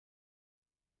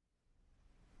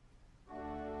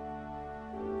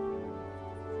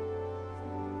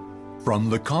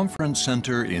From the Conference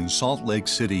Center in Salt Lake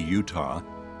City, Utah,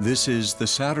 this is the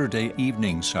Saturday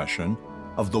evening session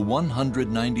of the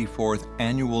 194th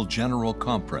Annual General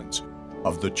Conference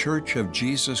of the Church of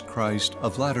Jesus Christ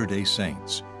of Latter-day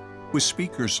Saints, with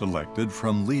speakers selected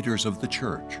from leaders of the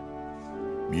church.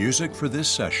 Music for this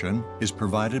session is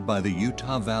provided by the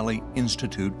Utah Valley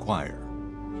Institute Choir.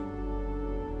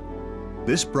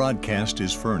 This broadcast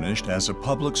is furnished as a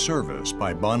public service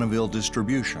by Bonneville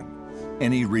Distribution.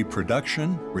 Any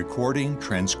reproduction, recording,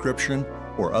 transcription,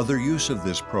 or other use of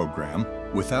this program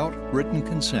without written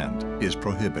consent is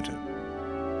prohibited.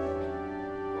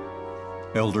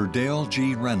 Elder Dale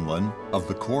G. Renlund of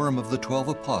the Quorum of the 12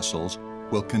 Apostles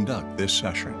will conduct this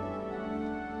session.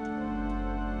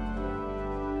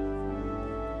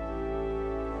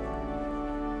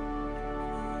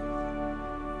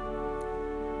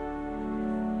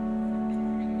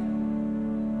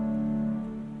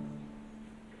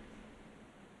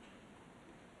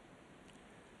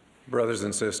 Brothers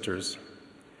and sisters,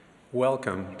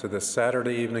 welcome to the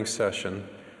Saturday evening session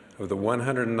of the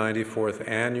 194th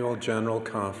Annual General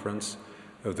Conference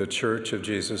of the Church of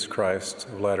Jesus Christ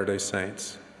of Latter-day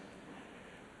Saints.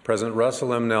 President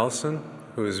Russell M. Nelson,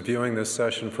 who is viewing this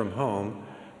session from home,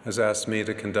 has asked me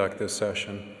to conduct this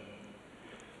session.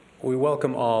 We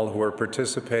welcome all who are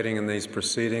participating in these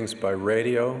proceedings by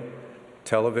radio,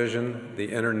 television,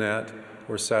 the internet,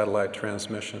 or satellite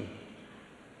transmission.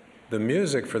 The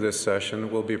music for this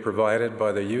session will be provided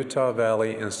by the Utah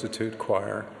Valley Institute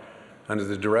Choir under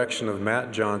the direction of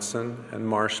Matt Johnson and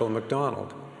Marshall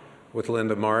McDonald, with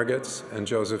Linda Margetts and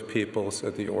Joseph Peoples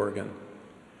at the organ.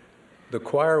 The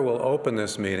choir will open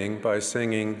this meeting by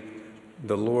singing,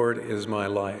 "The Lord is My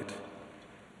Light."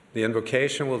 The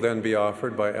invocation will then be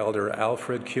offered by Elder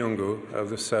Alfred Kyungu of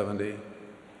the 70.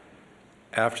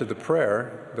 After the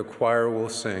prayer, the choir will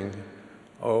sing,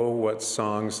 "Oh, What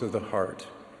Songs of the Heart."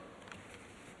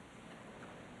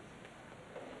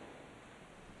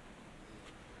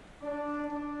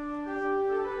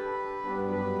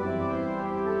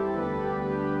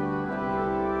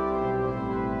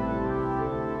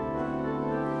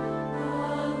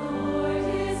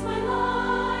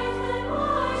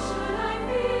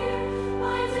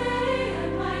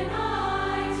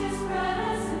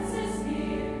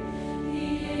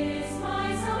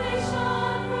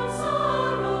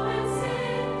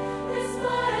 This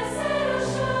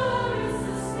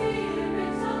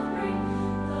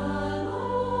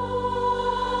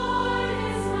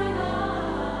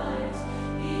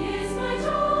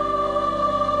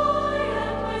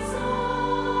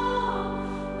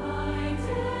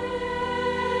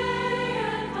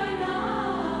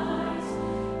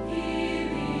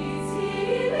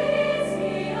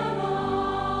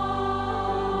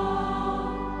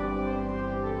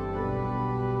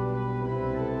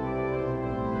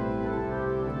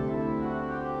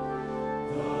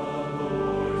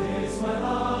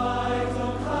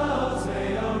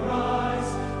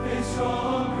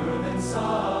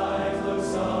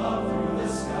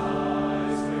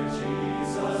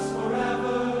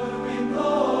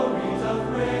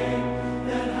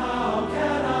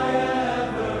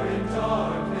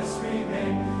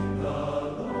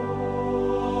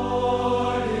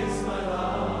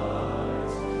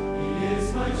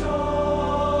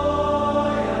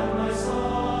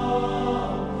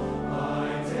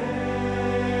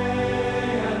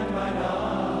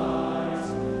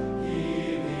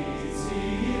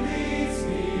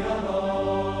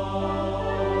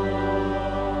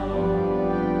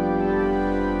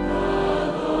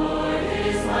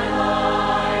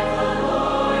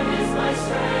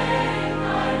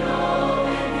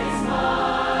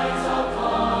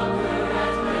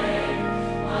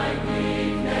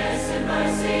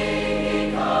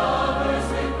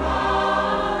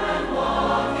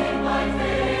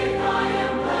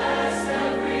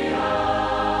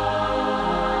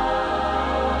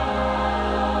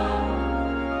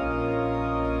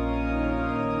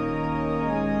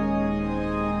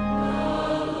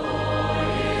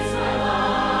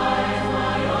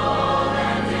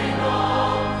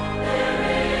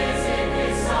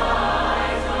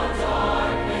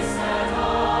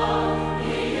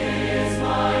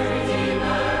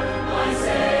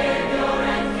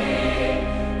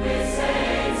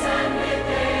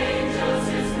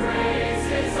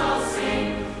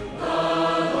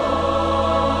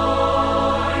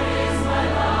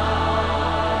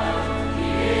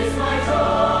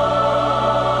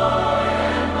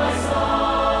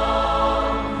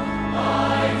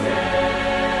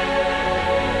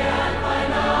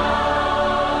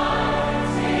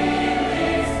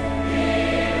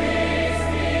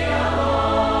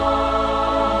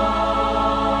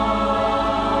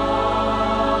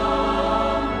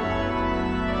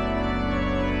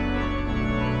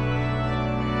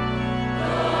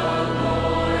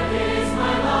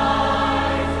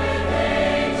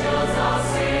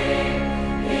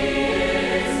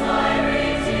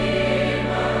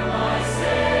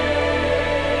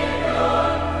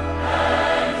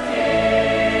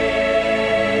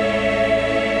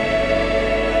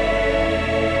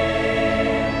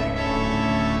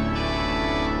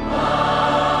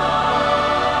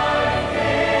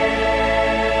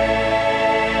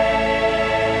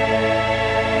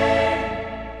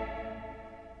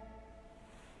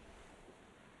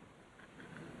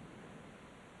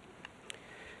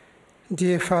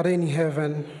Dear Father in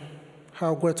heaven,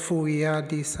 how grateful we are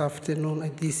this afternoon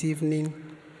and this evening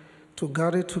to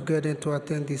gather together and to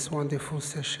attend this wonderful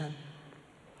session.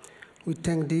 We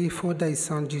thank Thee for Thy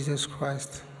Son, Jesus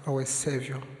Christ, our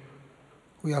Savior.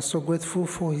 We are so grateful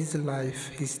for His life,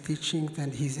 His teachings,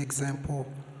 and His example,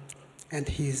 and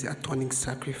His atoning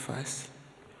sacrifice.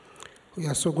 We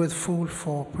are so grateful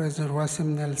for President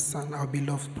Rasim Nelson, our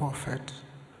beloved prophet,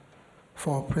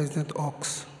 for President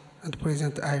Ox and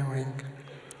President Eyring,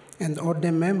 and all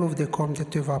the members of the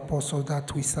community of apostles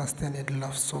that we sustain and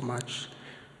love so much.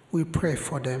 We pray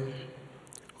for them.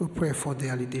 We pray for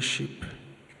their leadership.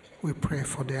 We pray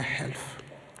for their health.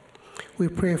 We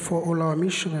pray for all our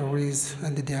missionaries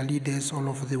and their leaders all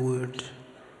over the world.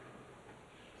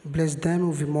 Bless them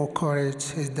with more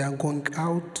courage as they are going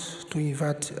out to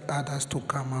invite others to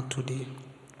come unto Thee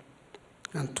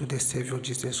and to the Savior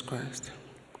Jesus Christ.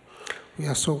 We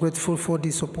are so grateful for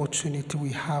this opportunity we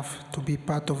have to be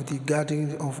part of the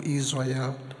gathering of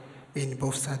Israel in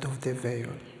both sides of the veil.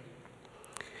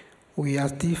 We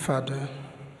ask Thee, Father,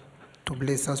 to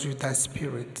bless us with Thy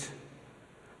Spirit,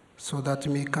 so that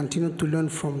we may continue to learn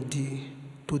from Thee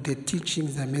to the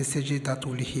teachings and messages that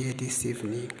we'll hear this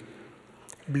evening.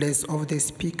 Bless all the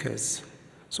speakers,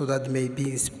 so that they may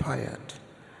be inspired,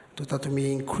 so that we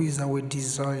may increase our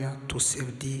desire to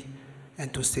serve Thee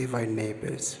and to save our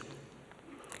neighbors.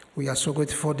 We are so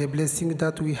grateful for the blessing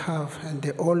that we have and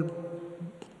the all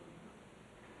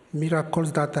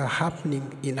miracles that are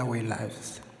happening in our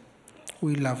lives.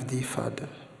 We love Thee, Father.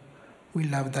 We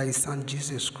love Thy Son,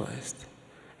 Jesus Christ.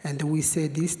 And we say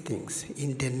these things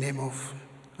in the name of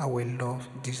our Lord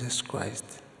Jesus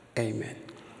Christ. Amen.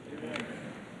 Amen.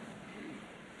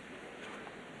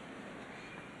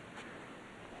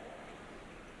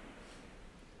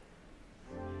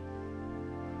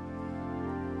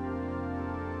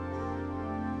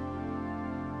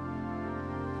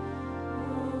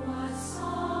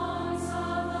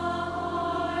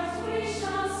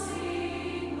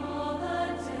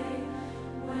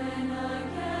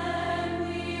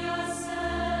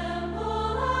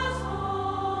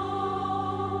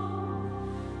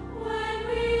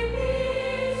 Be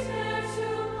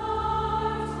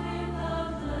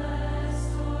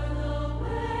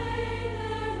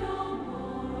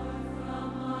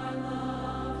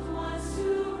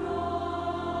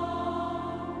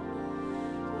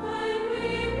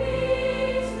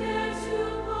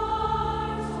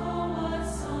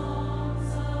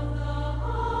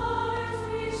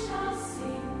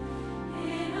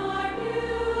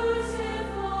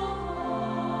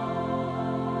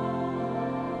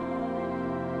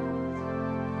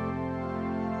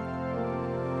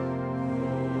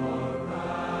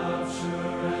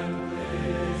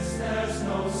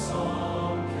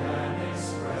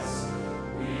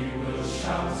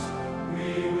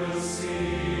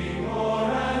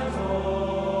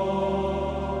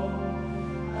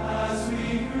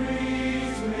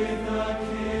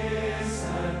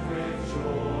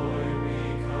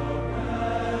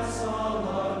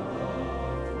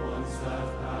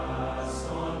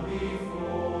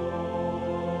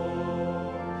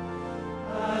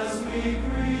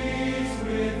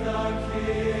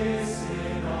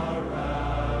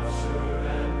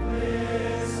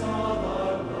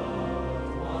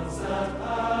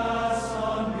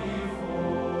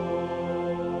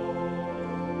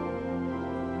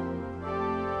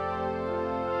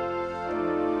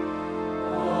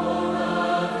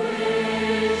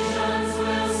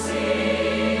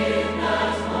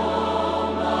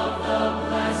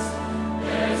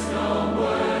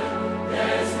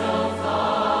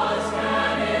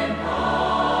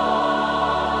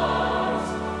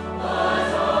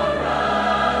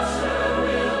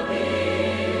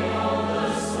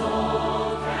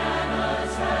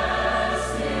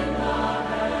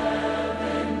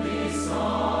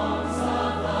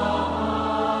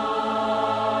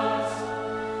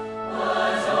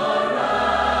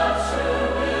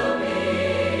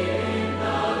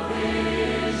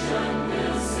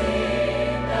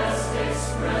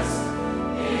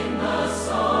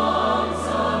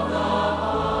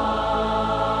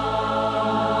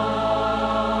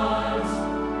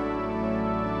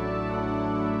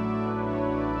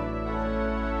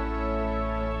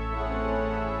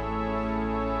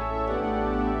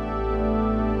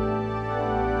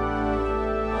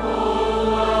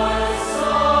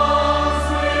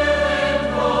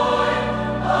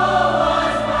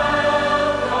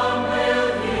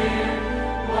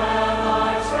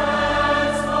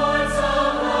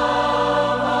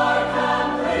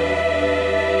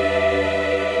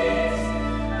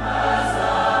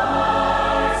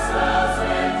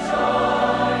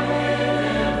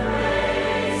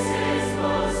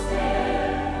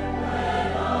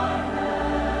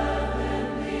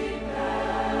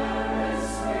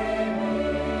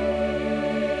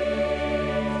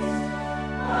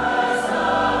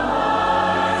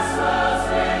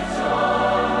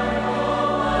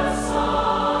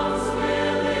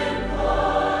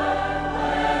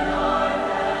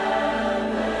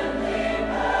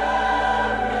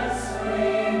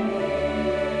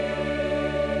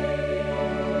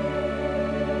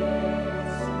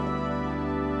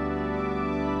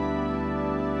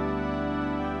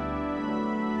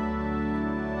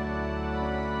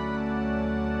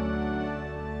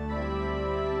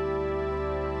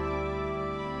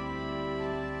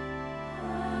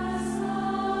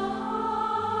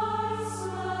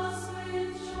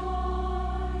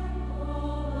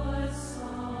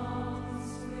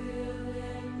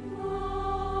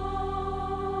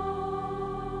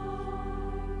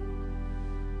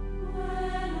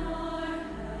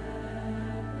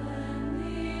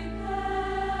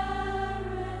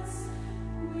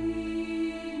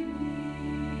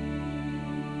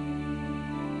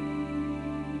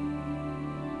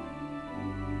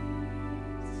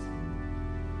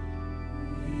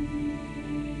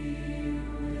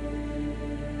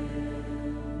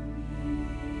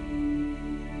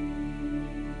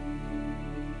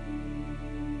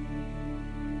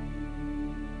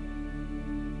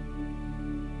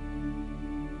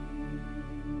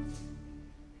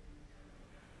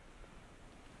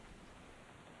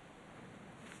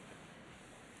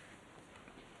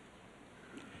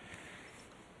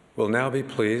We'll now be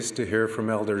pleased to hear from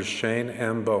Elders Shayne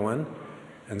M. Bowen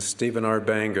and Stephen R.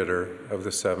 Bangerter of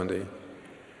the 70.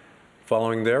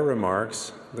 Following their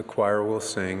remarks, the choir will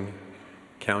sing,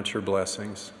 "Count Your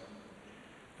Blessings."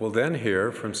 We'll then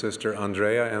hear from Sister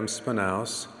Andrea M.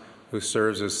 Spannaus, who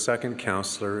serves as second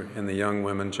counselor in the Young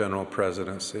Women General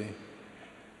Presidency.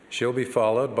 She'll be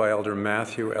followed by Elder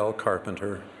Matthew L.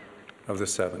 Carpenter of the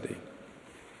 70.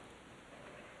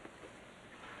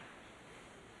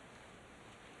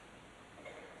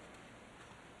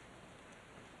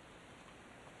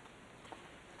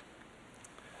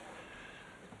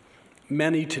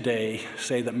 Many today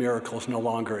say that miracles no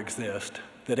longer exist,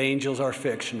 that angels are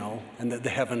fictional, and that the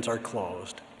heavens are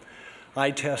closed.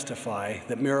 I testify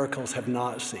that miracles have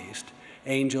not ceased,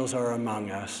 angels are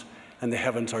among us, and the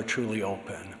heavens are truly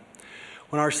open.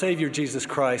 When our Savior Jesus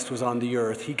Christ was on the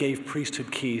earth, he gave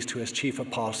priesthood keys to his chief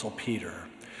apostle, Peter.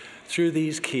 Through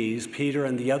these keys, Peter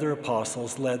and the other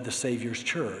apostles led the Savior's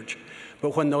church.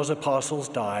 But when those apostles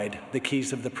died, the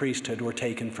keys of the priesthood were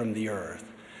taken from the earth.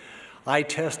 I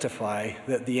testify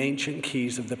that the ancient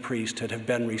keys of the priesthood have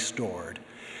been restored.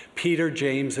 Peter,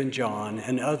 James, and John,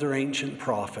 and other ancient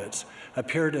prophets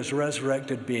appeared as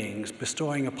resurrected beings,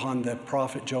 bestowing upon the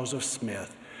prophet Joseph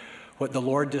Smith what the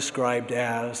Lord described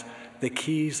as the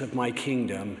keys of my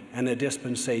kingdom and a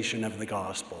dispensation of the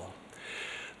gospel.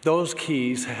 Those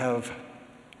same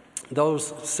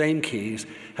keys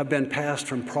have been passed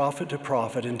from prophet to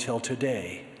prophet until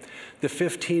today. The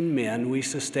 15 men we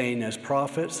sustain as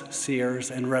prophets, seers,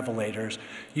 and revelators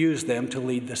use them to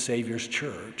lead the Savior's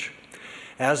church.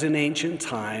 As in ancient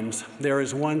times, there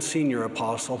is one senior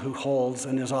apostle who holds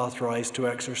and is authorized to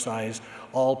exercise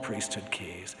all priesthood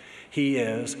keys. He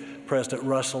is President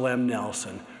Russell M.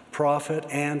 Nelson, prophet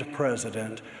and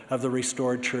president of the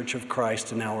restored Church of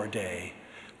Christ in our day,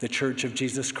 the Church of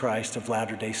Jesus Christ of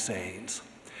Latter-day Saints.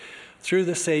 Through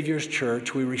the Savior's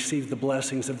church, we receive the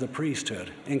blessings of the priesthood,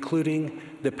 including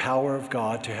the power of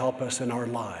God to help us in our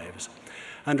lives.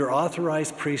 Under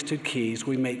authorized priesthood keys,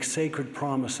 we make sacred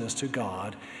promises to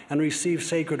God and receive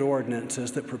sacred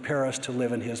ordinances that prepare us to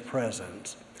live in his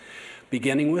presence.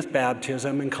 Beginning with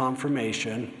baptism and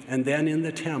confirmation, and then in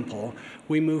the temple,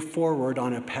 we move forward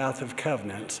on a path of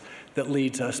covenants that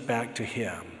leads us back to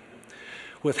him.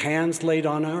 With hands laid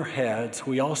on our heads,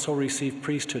 we also receive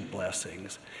priesthood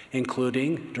blessings,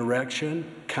 including direction,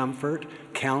 comfort,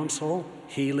 counsel,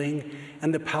 healing,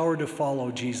 and the power to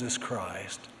follow Jesus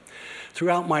Christ.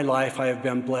 Throughout my life, I have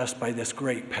been blessed by this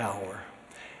great power.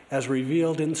 As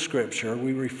revealed in Scripture,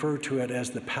 we refer to it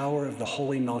as the power of the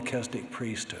holy Melchizedek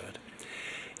priesthood.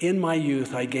 In my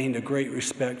youth, I gained a great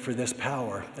respect for this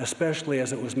power, especially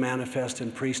as it was manifest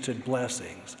in priesthood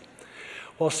blessings.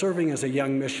 While serving as a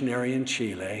young missionary in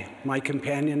Chile, my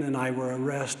companion and I were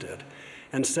arrested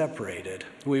and separated.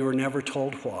 We were never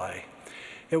told why.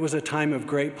 It was a time of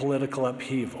great political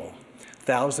upheaval.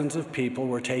 Thousands of people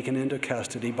were taken into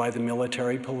custody by the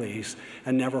military police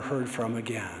and never heard from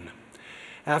again.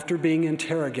 After being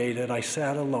interrogated, I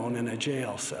sat alone in a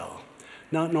jail cell,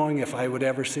 not knowing if I would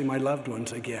ever see my loved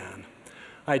ones again.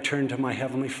 I turned to my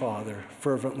Heavenly Father,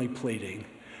 fervently pleading,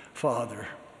 "Father,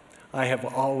 I have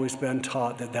always been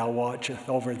taught that thou watchest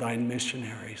over thine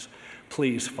missionaries.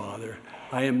 Please, Father,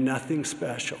 I am nothing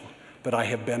special, but I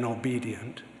have been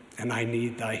obedient, and I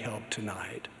need thy help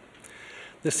tonight."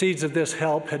 The seeds of this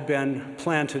help had been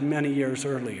planted many years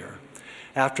earlier.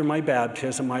 After my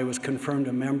baptism, I was confirmed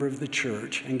a member of the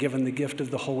church and given the gift of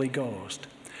the Holy Ghost.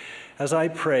 As I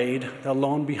prayed,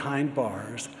 alone behind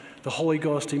bars, the Holy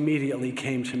Ghost immediately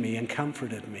came to me and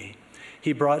comforted me.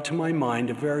 He brought to my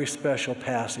mind a very special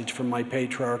passage from my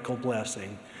patriarchal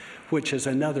blessing, which is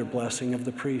another blessing of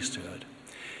the priesthood.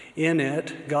 In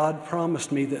it, God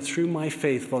promised me that through my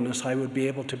faithfulness, I would be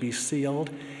able to be sealed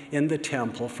in the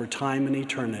temple for time and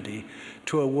eternity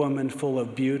to a woman full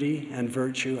of beauty and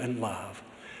virtue and love,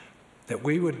 that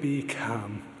we would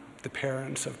become the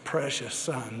parents of precious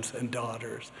sons and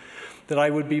daughters, that I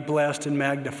would be blessed and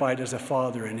magnified as a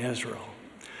father in Israel.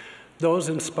 Those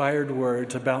inspired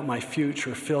words about my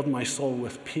future filled my soul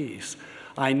with peace.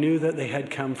 I knew that they had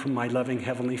come from my loving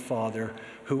Heavenly Father,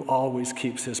 who always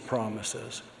keeps his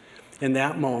promises. In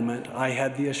that moment, I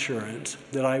had the assurance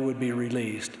that I would be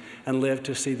released and live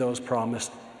to see those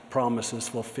promises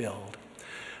fulfilled.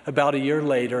 About a year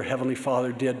later, Heavenly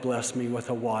Father did bless me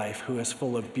with a wife who is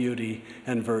full of beauty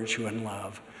and virtue and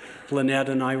love. Lynette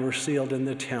and I were sealed in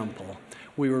the temple.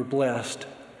 We were blessed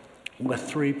with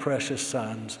 3 precious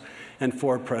sons and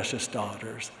 4 precious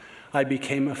daughters. I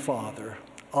became a father,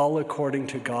 all according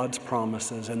to God's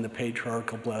promises and the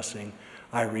patriarchal blessing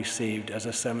I received as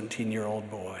a 17-year-old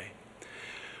boy.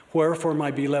 Wherefore,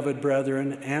 my beloved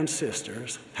brethren and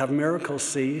sisters, have miracles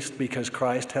ceased because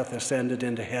Christ hath ascended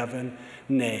into heaven?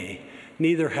 Nay,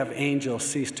 neither have angels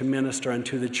ceased to minister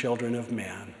unto the children of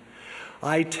men.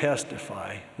 I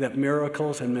testify that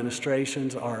miracles and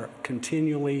ministrations are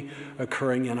continually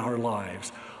occurring in our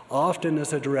lives, often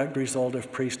as a direct result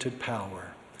of priesthood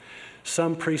power.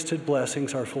 Some priesthood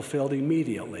blessings are fulfilled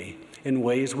immediately in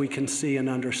ways we can see and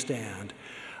understand.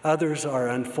 Others are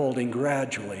unfolding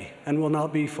gradually and will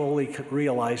not be fully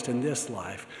realized in this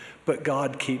life, but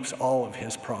God keeps all of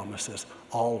his promises,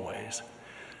 always,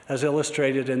 as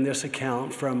illustrated in this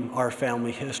account from our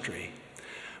family history.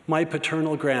 My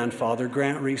paternal grandfather,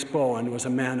 Grant Reese Bowen, was a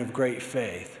man of great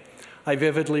faith. I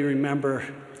vividly remember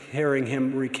hearing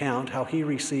him recount how he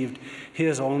received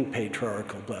his own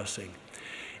patriarchal blessing.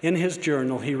 In his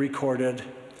journal, he recorded,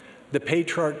 "The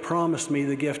patriarch promised me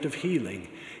the gift of healing.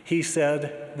 He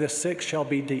said, the sick shall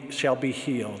be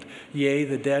healed. Yea,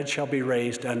 the dead shall be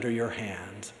raised under your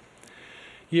hands."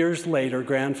 Years later,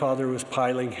 grandfather was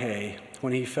piling hay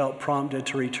when he felt prompted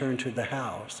to return to the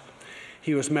house.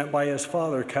 He was met by his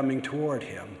father coming toward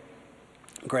him.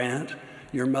 "Grant,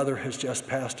 your mother has just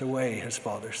passed away," his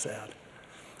father said.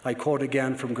 I quote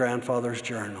again from grandfather's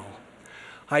journal.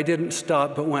 "I didn't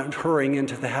stop but went hurrying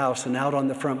into the house and out on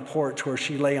the front porch where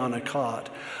she lay on a cot.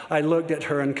 I looked at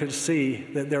her and could see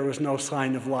that there was no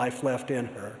sign of life left in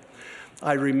her.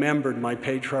 I remembered my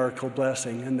patriarchal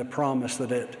blessing and the promise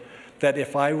that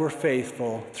if I were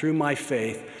faithful, through my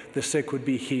faith, the sick would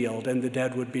be healed and the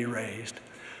dead would be raised.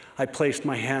 I placed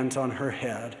my hands on her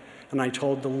head and I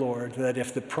told the Lord that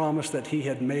if the promise that he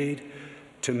had made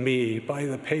to me by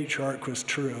the patriarch was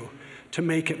true, to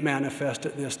make it manifest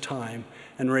at this time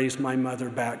and raise my mother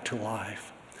back to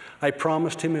life. I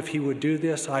promised him if he would do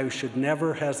this, I should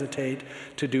never hesitate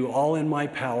to do all in my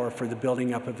power for the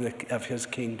building up of his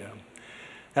kingdom."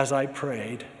 As I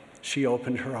prayed, she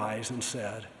opened her eyes and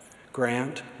said,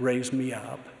 "Grant, raise me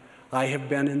up. I have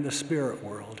been in the spirit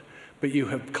world, but you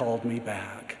have called me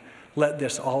back. Let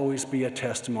this always be a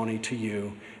testimony to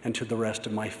you and to the rest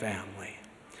of my family."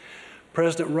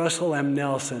 President Russell M.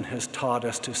 Nelson has taught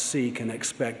us to seek and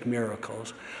expect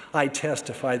miracles. I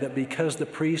testify that because the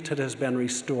priesthood has been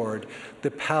restored,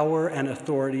 the power and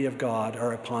authority of God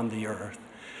are upon the earth.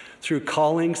 Through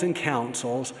callings and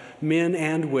councils, men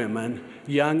and women,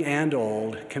 young and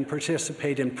old, can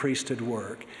participate in priesthood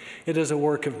work. It is a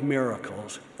work of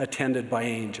miracles, attended by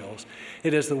angels.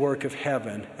 It is the work of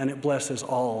heaven, and it blesses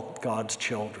all God's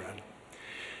children.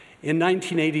 In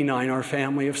 1989, our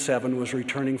family of 7 was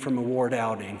returning from a ward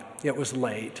outing. It was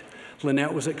late.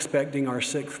 Lynette was expecting our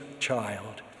 6th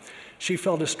child. She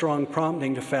felt a strong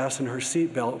prompting to fasten her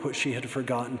seatbelt, which she had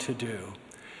forgotten to do.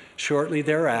 Shortly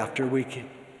thereafter, we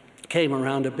came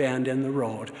around a bend in the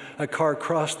road. A car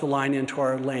crossed the line into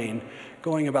our lane.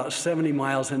 Going about 70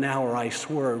 miles an hour, I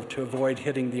swerved to avoid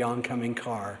hitting the oncoming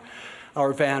car.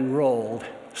 Our van rolled,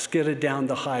 skidded down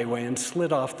the highway, and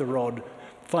slid off the road,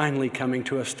 finally coming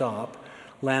to a stop,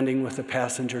 landing with the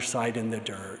passenger side in the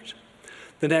dirt.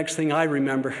 The next thing I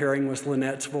remember hearing was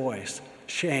Lynette's voice,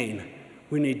 "Shayne,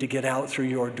 we need to get out through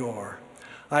your door."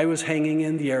 I was hanging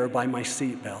in the air by my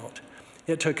seatbelt.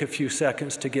 It took a few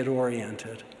seconds to get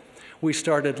oriented. We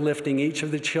started lifting each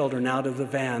of the children out of the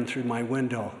van through my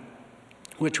window,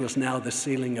 which was now the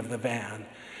ceiling of the van.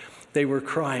 They were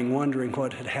crying, wondering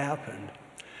what had happened.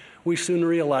 We soon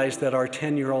realized that our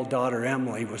 10-year-old daughter,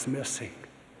 Emily, was missing.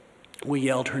 We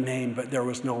yelled her name, but there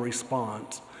was no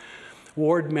response.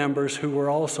 Ward members who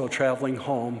were also traveling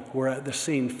home were at the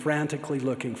scene frantically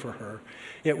looking for her.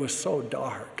 It was so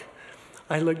dark.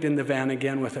 I looked in the van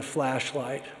again with a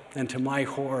flashlight, and to my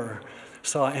horror,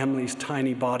 saw Emily's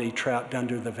tiny body trapped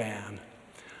under the van.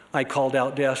 I called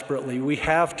out desperately, "We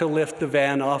have to lift the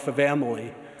van off of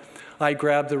Emily." I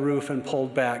grabbed the roof and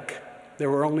pulled back.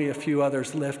 There were only a few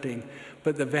others lifting,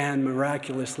 but the van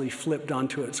miraculously flipped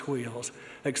onto its wheels,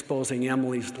 exposing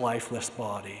Emily's lifeless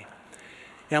body.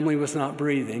 Emily was not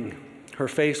breathing. Her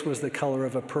face was the color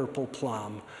of a purple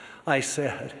plum. I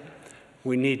said,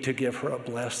 "We need to give her a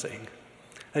blessing."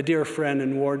 A dear friend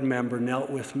and ward member knelt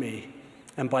with me,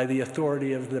 and by the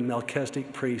authority of the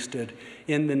Melchizedek priesthood,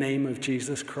 in the name of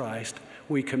Jesus Christ,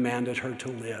 we commanded her to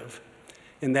live.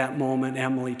 In that moment,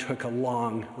 Emily took a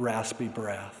long, raspy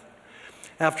breath.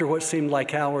 After what seemed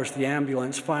like hours, the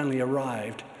ambulance finally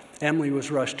arrived. Emily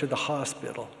was rushed to the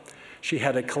hospital. She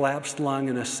had a collapsed lung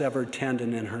and a severed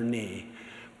tendon in her knee.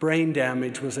 Brain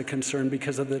damage was a concern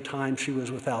because of the time she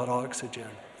was without oxygen.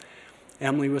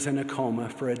 Emily was in a coma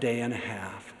for a day and a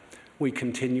half. We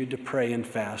continued to pray and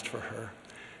fast for her.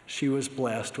 She was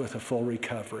blessed with a full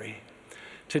recovery.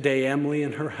 Today, Emily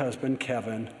and her husband,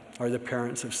 Kevin, are the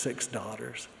parents of 6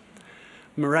 daughters.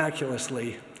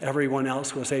 Miraculously, everyone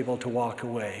else was able to walk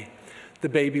away. The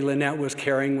baby Lynette was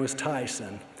carrying was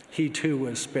Tyson. He too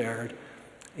was spared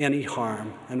any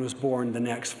harm and was born the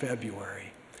next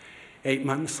February. 8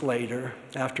 months later,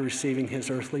 after receiving his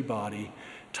earthly body,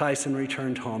 Tyson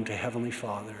returned home to Heavenly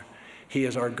Father. He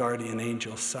is our guardian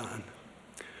angel's son.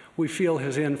 We feel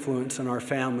his influence in our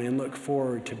family and look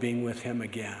forward to being with him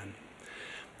again.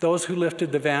 Those who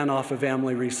lifted the van off of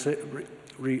Emily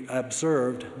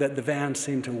observed that the van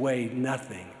seemed to weigh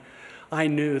nothing. I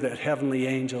knew that heavenly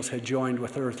angels had joined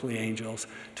with earthly angels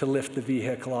to lift the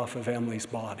vehicle off of Emily's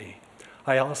body.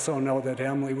 I also know that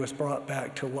Emily was brought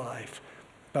back to life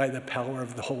by the power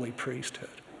of the holy priesthood.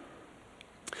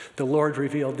 The Lord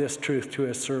revealed this truth to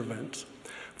his servants.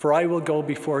 For I will go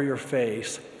before your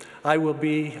face. I will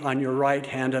be on your right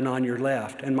hand and on your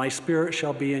left, and my spirit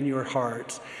shall be in your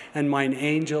hearts, and mine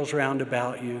angels round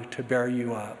about you to bear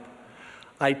you up.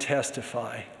 I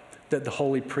testify that the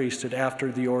holy priesthood,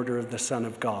 after the order of the Son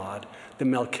of God, the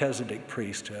Melchizedek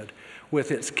priesthood, with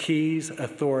its keys,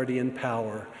 authority, and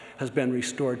power, has been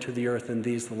restored to the earth in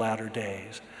these the latter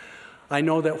days. I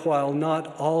know that while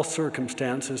not all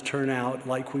circumstances turn out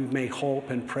like we may hope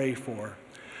and pray for,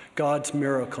 God's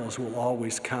miracles will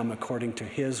always come according to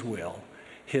his will,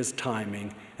 his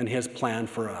timing, and his plan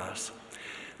for us.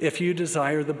 If you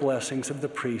desire the blessings of the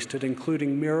priesthood,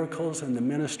 including miracles and the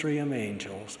ministry of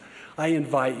angels, I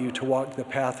invite you to walk the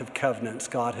path of covenants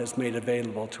God has made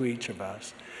available to each of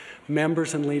us.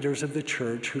 Members and leaders of the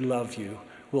church who love you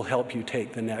will help you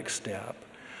take the next step.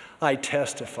 I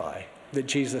testify that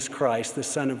Jesus Christ, the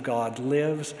Son of God,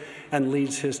 lives and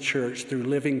leads his church through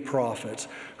living prophets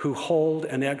who hold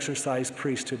and exercise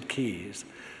priesthood keys.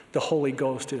 The Holy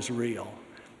Ghost is real.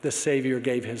 The Savior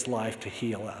gave his life to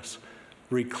heal us,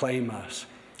 reclaim us,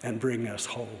 and bring us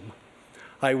home.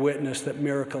 I witness that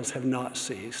miracles have not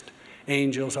ceased.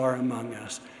 Angels are among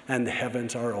us, and the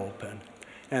heavens are open.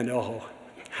 And oh,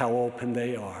 how open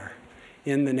they are.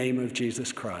 In the name of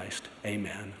Jesus Christ,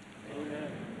 amen. Amen.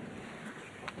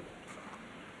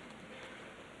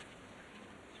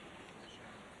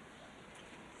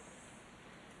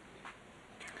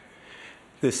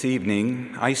 This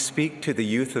evening, I speak to the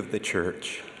youth of the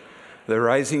church, the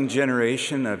rising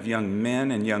generation of young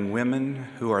men and young women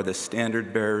who are the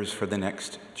standard bearers for the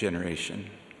next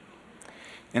generation.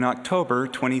 In October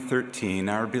 2013,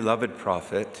 our beloved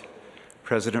prophet,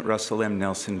 President Russell M.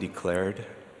 Nelson, declared,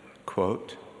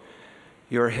 quote,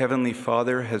 "Your heavenly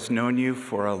Father has known you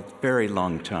for a very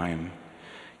long time.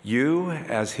 You,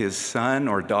 as his son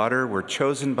or daughter, were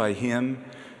chosen by him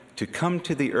to come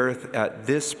to the earth at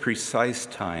this precise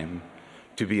time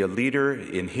to be a leader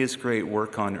in his great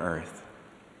work on earth."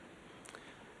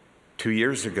 2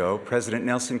 years ago, President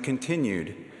Nelson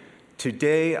continued,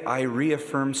 "Today I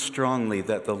reaffirm strongly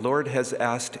that the Lord has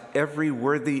asked every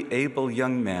worthy, able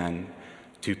young man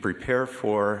to prepare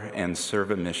for and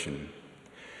serve a mission.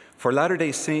 For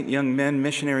Latter-day Saint young men,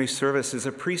 missionary service is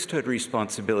a priesthood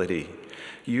responsibility.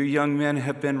 You young men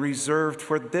have been reserved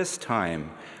for this time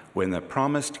when the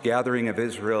promised gathering of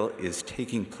Israel is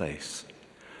taking place.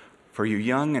 For you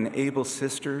young and able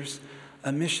sisters,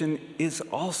 a mission is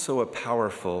also a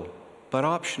powerful but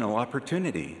optional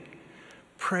opportunity.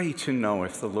 Pray to know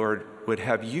if the Lord would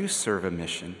have you serve a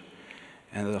mission,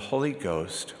 and the Holy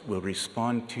Ghost will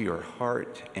respond to your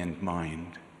heart and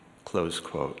mind." Close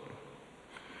quote.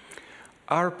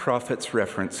 Our prophet's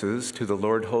references to the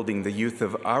Lord holding the youth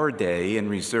of our day in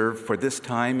reserve for this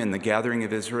time in the gathering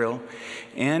of Israel,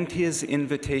 and his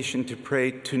invitation to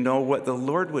pray to know what the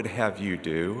Lord would have you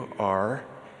do are,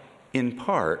 in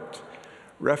part,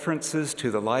 references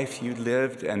to the life you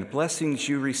lived and blessings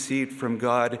you received from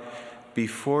God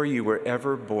before you were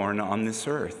ever born on this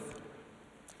earth.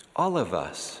 All of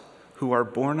us who are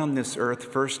born on this earth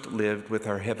first lived with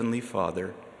our Heavenly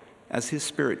Father as his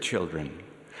spirit children.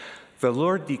 The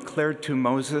Lord declared to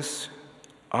Moses,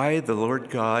 "I, the Lord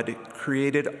God,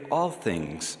 created all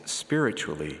things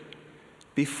spiritually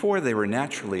before they were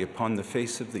naturally upon the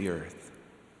face of the earth."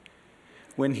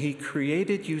 When he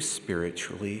created you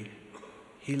spiritually,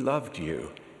 he loved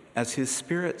you as his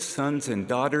spirit sons and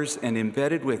daughters and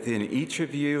embedded within each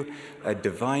of you a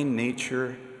divine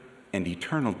nature and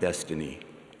eternal destiny.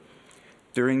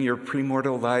 During your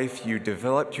premortal life, you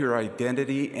developed your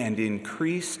identity and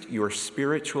increased your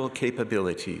spiritual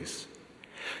capabilities.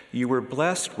 You were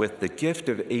blessed with the gift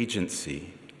of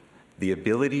agency, the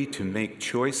ability to make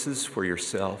choices for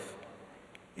yourself,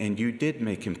 and you did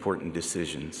make important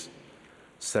decisions,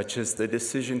 such as the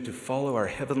decision to follow our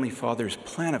Heavenly Father's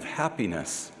plan of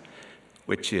happiness,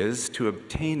 which is to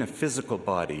obtain a physical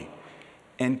body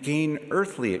and gain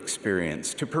earthly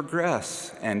experience, to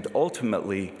progress and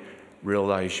ultimately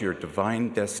realize your divine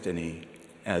destiny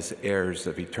as heirs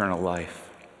of eternal life.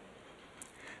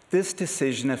 This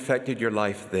decision affected your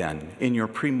life then, in your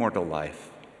premortal life,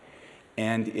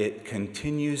 and it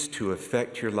continues to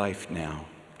affect your life now.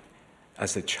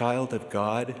 As a child of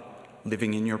God,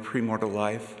 living in your premortal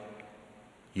life,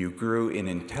 you grew in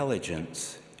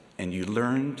intelligence and you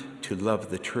learned to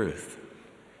love the truth.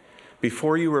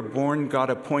 Before you were born, God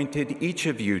appointed each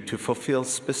of you to fulfill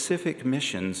specific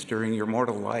missions during your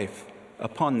mortal life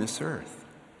upon this earth.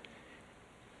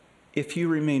 If you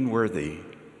remain worthy,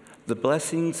 the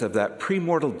blessings of that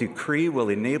premortal decree will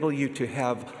enable you to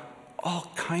have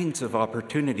all kinds of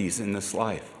opportunities in this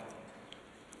life,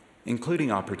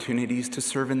 including opportunities to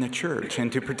serve in the church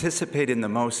and to participate in the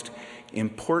most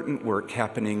important work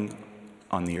happening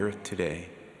on the earth today,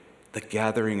 the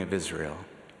gathering of Israel.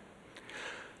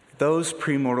 Those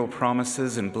premortal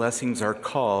promises and blessings are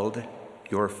called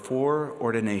your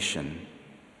foreordination.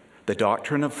 The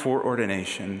doctrine of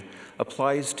foreordination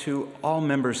applies to all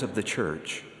members of the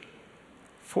church.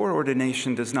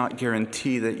 Foreordination does not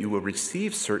guarantee that you will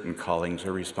receive certain callings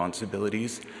or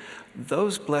responsibilities.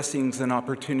 Those blessings and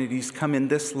opportunities come in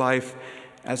this life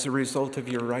as a result of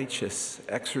your righteous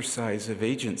exercise of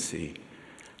agency,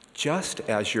 just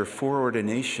as your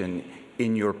foreordination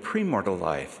in your premortal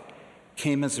life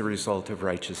came as a result of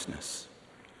righteousness.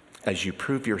 As you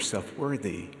prove yourself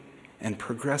worthy and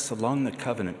progress along the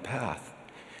covenant path,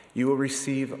 you will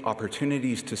receive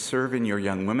opportunities to serve in your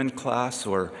young women class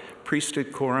or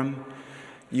priesthood quorum.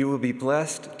 You will be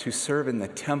blessed to serve in the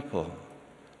temple,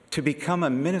 to become a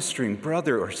ministering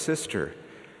brother or sister,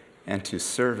 and to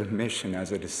serve a mission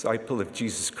as a disciple of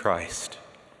Jesus Christ.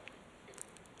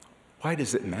 Why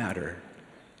does it matter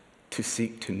to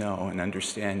seek to know and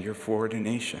understand your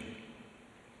foreordination?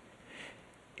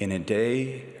 In a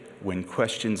day when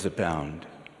questions abound,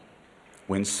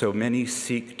 when so many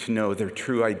seek to know their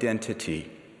true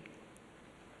identity,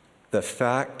 the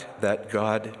fact that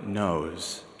God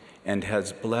knows and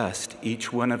has blessed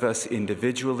each one of us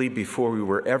individually before we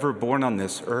were ever born on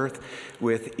this earth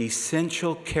with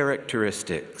essential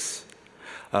characteristics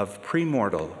of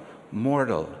premortal,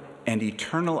 mortal, and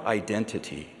eternal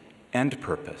identity and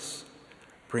purpose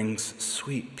brings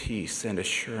sweet peace and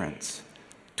assurance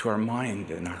to our mind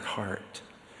and our heart.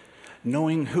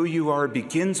 Knowing who you are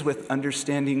begins with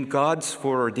understanding God's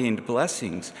foreordained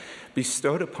blessings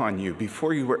bestowed upon you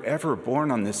before you were ever born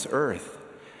on this earth.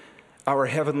 Our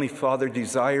Heavenly Father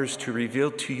desires to reveal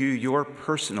to you your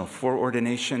personal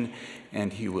foreordination,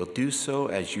 and He will do so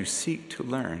as you seek to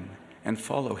learn and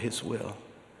follow His will.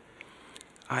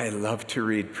 I love to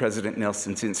read President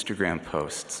Nelson's Instagram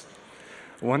posts.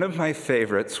 One of my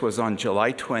favorites was on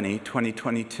July 20,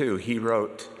 2022. He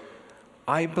wrote,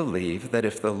 "I believe that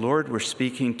if the Lord were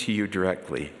speaking to you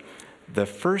directly, the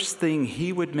first thing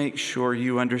He would make sure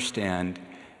you understand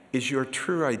is your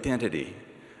true identity.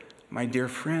 My dear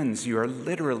friends, you are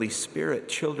literally spirit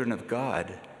children of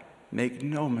God. Make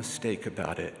no mistake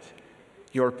about it.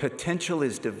 Your potential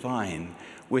is divine.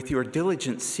 With your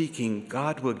diligent seeking,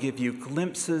 God will give you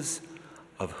glimpses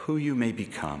of who you may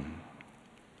become."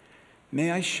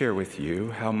 May I share with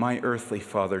you how my earthly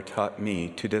father taught me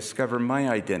to discover my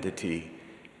identity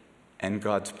and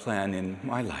God's plan in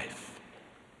my life.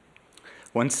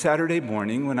 One Saturday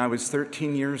morning when I was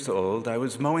 13 years old, I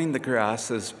was mowing the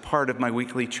grass as part of my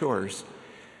weekly chores.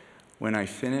 When I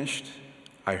finished,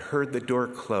 I heard the door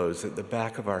close at the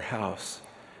back of our house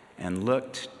and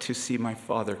looked to see my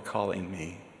father calling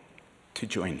me to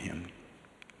join him.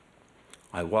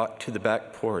 I walked to the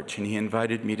back porch and he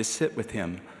invited me to sit with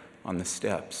him on the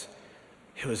steps.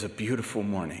 It was a beautiful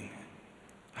morning.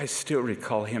 I still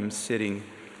recall him sitting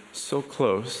so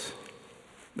close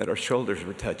that our shoulders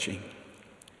were touching.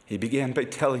 He began by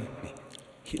telling me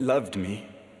he loved me.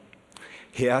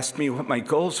 He asked me what my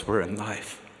goals were in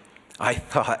life. I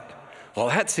thought, well,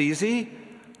 that's easy.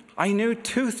 I knew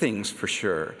two things for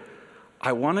sure.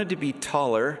 I wanted to be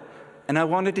taller and I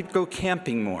wanted to go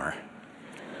camping more.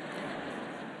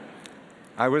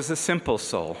 I was a simple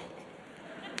soul.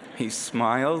 He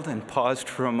smiled and paused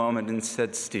for a moment and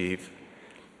said, "Steve,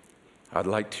 I'd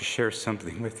like to share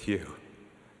something with you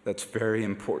that's very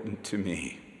important to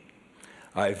me.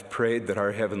 I've prayed that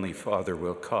our Heavenly Father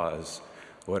will cause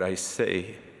what I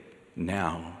say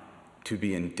now to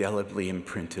be indelibly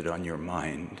imprinted on your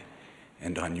mind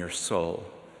and on your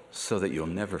soul so that you'll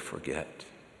never forget."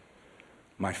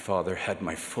 My father had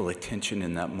my full attention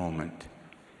in that moment.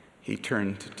 He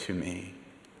turned to me,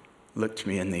 looked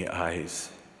me in the eyes,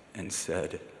 and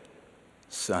said,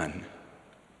 "Son,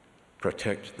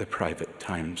 protect the private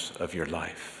times of your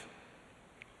life."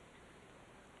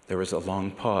 There was a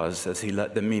long pause as he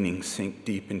let the meaning sink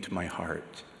deep into my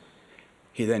heart.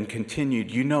 He then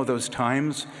continued, you know those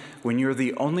times when you're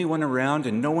the only one around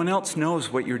and no one else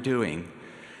knows what you're doing.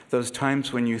 Those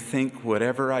times when you think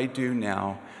whatever I do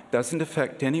now doesn't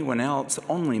affect anyone else,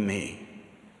 only me.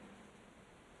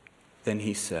 Then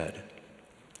he said,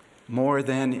 more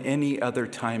than any other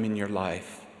time in your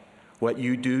life, what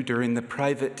you do during the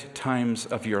private times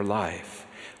of your life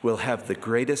will have the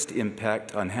greatest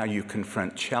impact on how you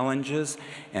confront challenges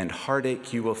and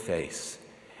heartache you will face.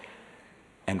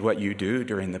 And what you do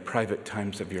during the private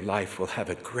times of your life will have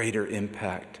a greater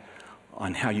impact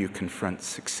on how you confront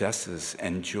successes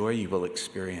and joy you will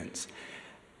experience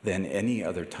than any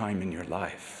other time in your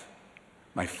life.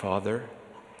 My father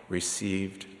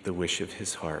received the wish of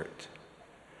his heart.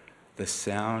 The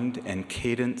sound and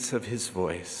cadence of his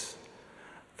voice,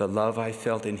 the love I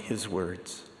felt in his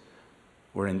words,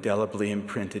 were indelibly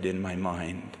imprinted in my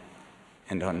mind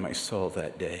and on my soul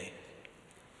that day.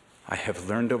 I have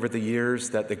learned over the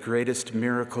years that the greatest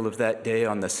miracle of that day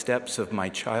on the steps of my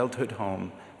childhood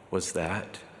home was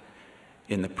that,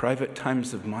 in the private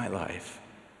times of my life,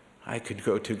 I could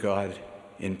go to God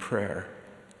in prayer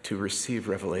to receive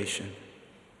revelation.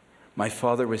 My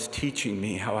father was teaching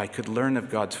me how I could learn of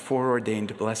God's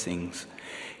foreordained blessings.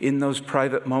 In those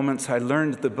private moments, I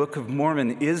learned the Book of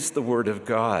Mormon is the Word of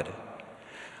God.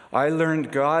 I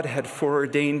learned God had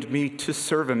foreordained me to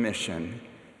serve a mission.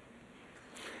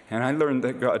 And I learned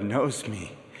that God knows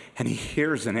me, and he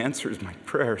hears and answers my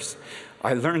prayers.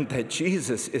 I learned that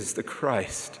Jesus is the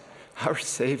Christ, our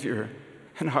Savior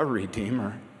and our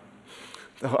Redeemer.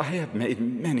 Though I have made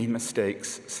many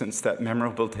mistakes since that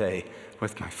memorable day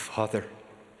with my father,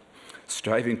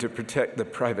 striving to protect the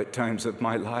private times of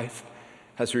my life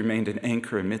has remained an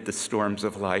anchor amid the storms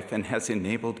of life and has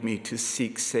enabled me to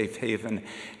seek safe haven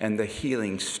and the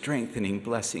healing, strengthening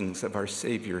blessings of our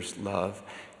Savior's love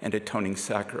and atoning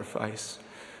sacrifice.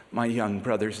 My young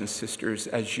brothers and sisters,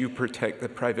 as you protect the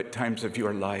private times of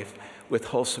your life with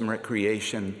wholesome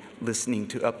recreation, listening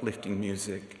to uplifting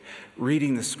music,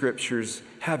 reading the scriptures,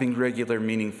 having regular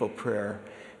meaningful prayer,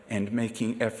 and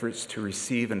making efforts to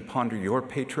receive and ponder your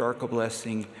patriarchal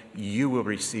blessing, you will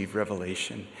receive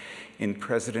revelation. In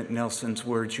President Nelson's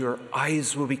words, your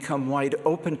eyes will become wide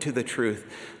open to the truth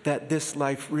that this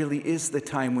life really is the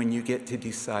time when you get to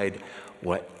decide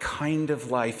what kind of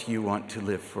life you want to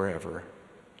live forever.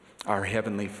 Our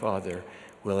Heavenly Father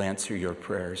will answer your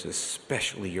prayers,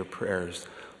 especially your prayers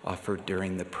offered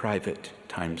during the private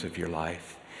times of your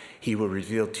life. He will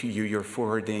reveal to you your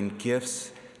foreordained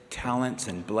gifts, talents,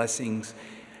 and blessings.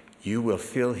 You will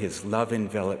feel his love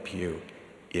envelop you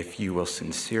if you will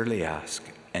sincerely ask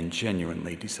and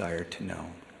genuinely desire to know.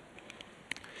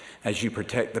 As you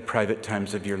protect the private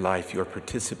times of your life, your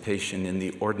participation in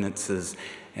the ordinances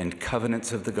and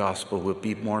covenants of the gospel will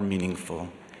be more meaningful,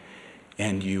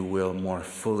 and you will more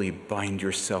fully bind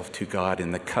yourself to God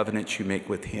in the covenants you make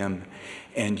with him,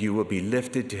 and you will be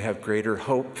lifted to have greater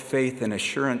hope, faith, and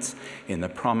assurance in the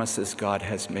promises God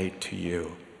has made to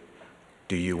you.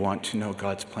 Do you want to know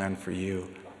God's plan for you?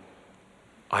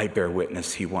 I bear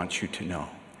witness he wants you to know,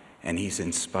 and he's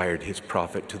inspired his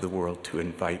prophet to the world to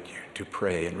invite you to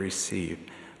pray and receive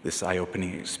this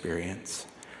eye-opening experience.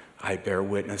 I bear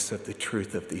witness of the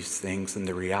truth of these things and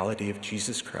the reality of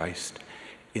Jesus Christ.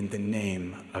 In the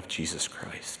name of Jesus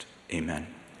Christ, amen.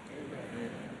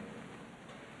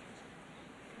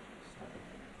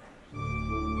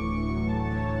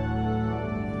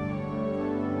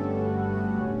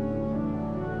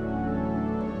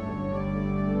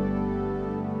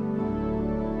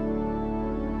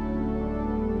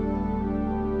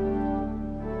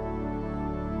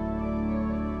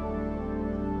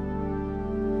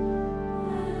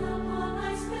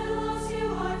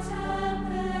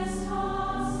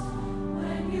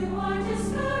 When you are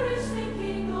discouraged,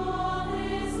 thinking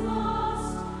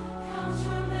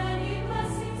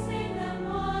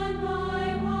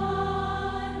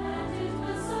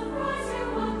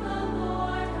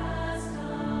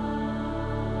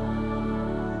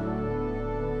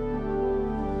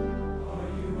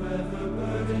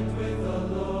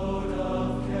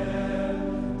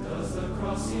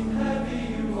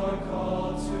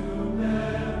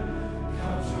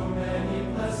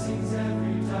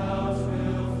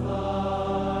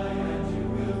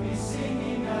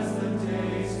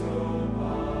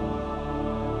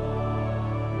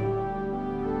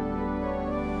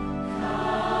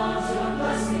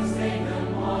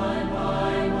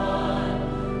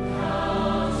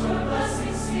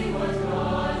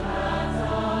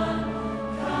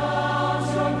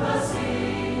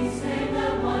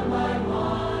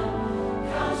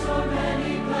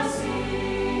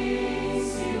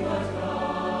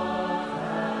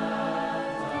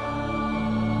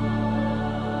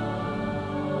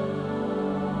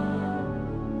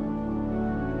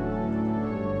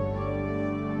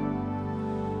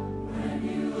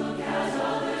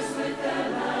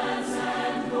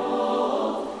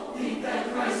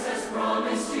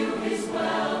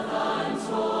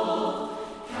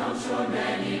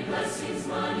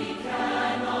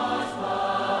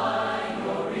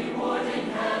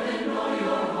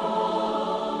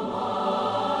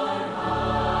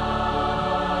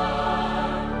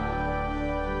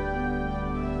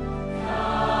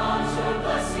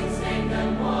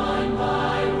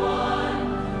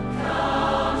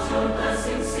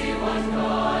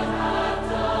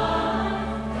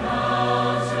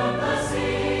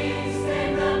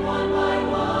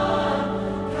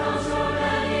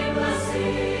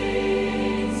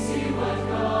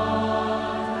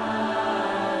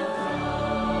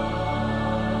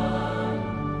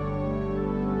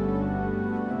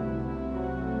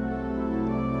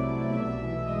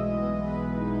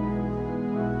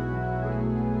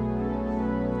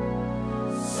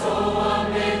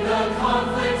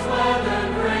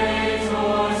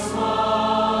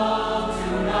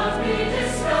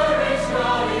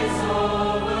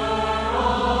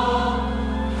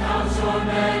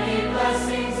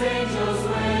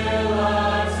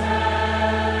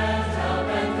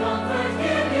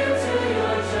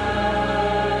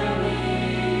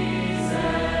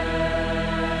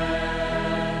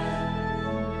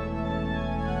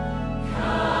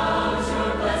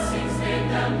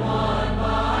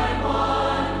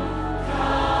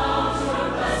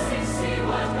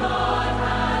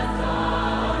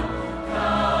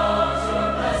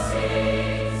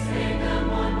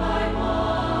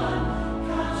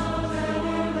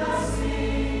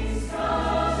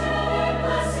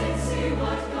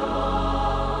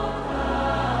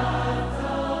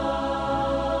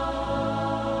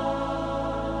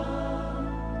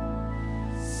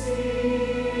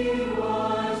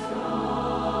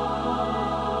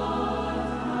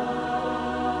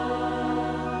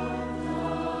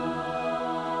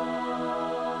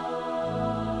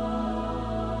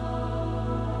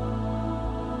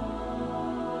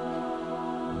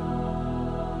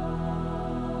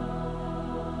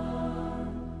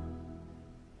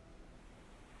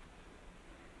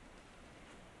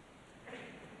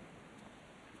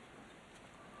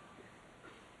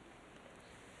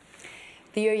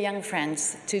Dear young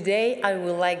friends, today I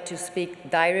would like to speak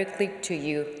directly to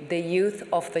you, the youth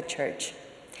of the church.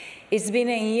 It's been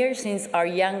a year since our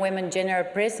Young Women General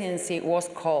Presidency was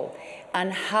called,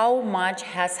 and how much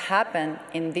has happened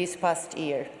in this past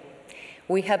year.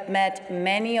 We have met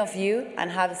many of you and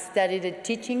have studied the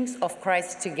teachings of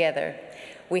Christ together.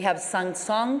 We have sung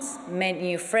songs, made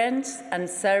new friends, and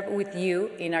served with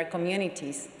you in our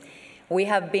communities. We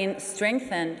have been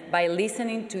strengthened by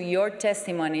listening to your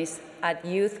testimonies at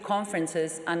youth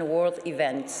conferences and world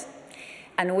events,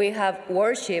 and we have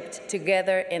worshipped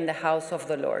together in the house of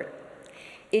the Lord.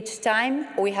 Each time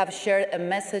we have shared a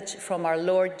message from our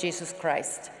Lord Jesus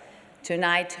Christ.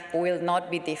 Tonight will not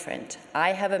be different.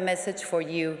 I have a message for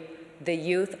you, the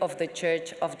youth of the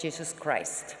Church of Jesus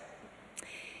Christ.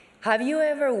 Have you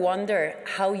ever wondered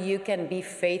how you can be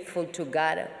faithful to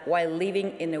God while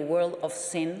living in a world of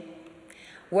sin?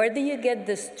 Where do you get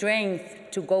the strength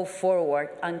to go forward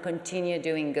and continue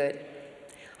doing good?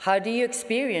 How do you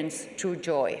experience true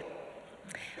joy?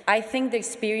 I think the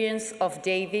experience of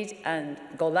David and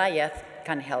Goliath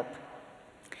can help.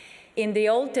 In the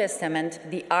Old Testament,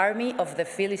 the army of the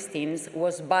Philistines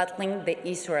was battling the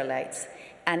Israelites,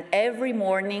 and every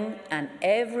morning and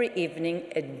every evening,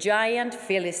 a giant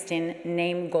Philistine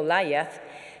named Goliath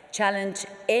challenged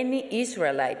any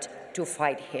Israelite to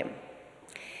fight him.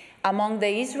 Among the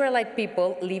Israelite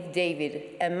people lived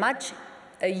David,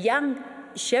 a young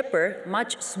shepherd,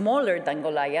 much smaller than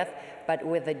Goliath, but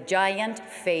with a giant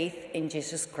faith in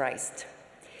Jesus Christ.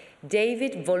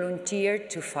 David volunteered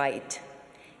to fight.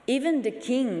 Even the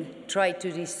king tried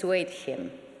to dissuade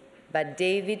him, but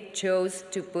David chose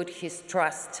to put his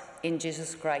trust in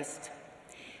Jesus Christ.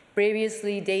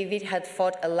 Previously, David had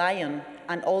fought a lion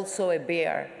and also a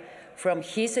bear. From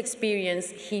his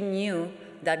experience, he knew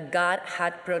that God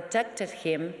had protected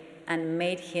him and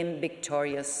made him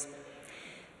victorious.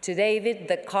 To David,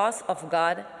 the cause of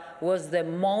God was the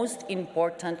most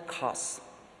important cause.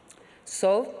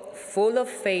 So, full of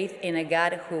faith in a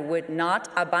God who would not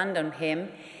abandon him,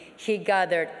 he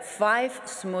gathered 5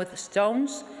 smooth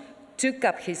stones, took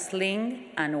up his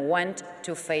sling, and went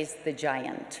to face the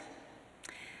giant.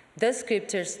 The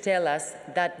scriptures tell us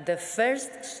that the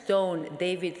first stone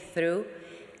David threw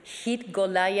hit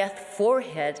Goliath's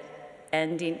forehead,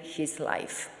 ending his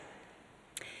life.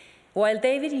 While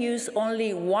David used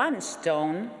only 1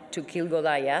 stone to kill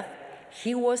Goliath,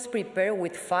 he was prepared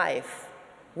with 5.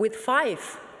 With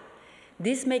 5!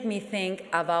 This made me think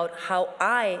about how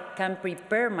I can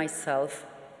prepare myself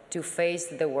to face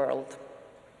the world.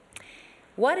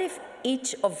 What if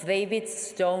each of David's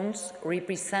stones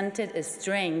represented a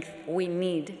strength we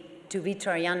need to be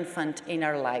triumphant in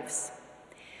our lives?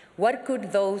 What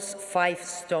could those 5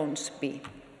 stones be?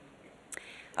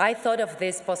 I thought of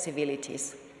these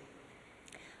possibilities.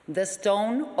 The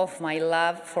stone of my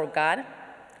love for God,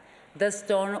 the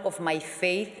stone of my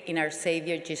faith in our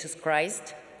Savior Jesus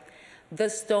Christ, the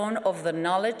stone of the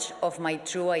knowledge of my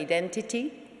true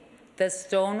identity, the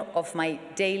stone of my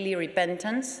daily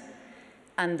repentance,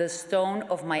 and the stone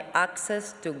of my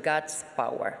access to God's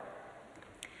power.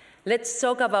 Let's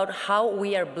talk about how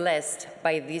we are blessed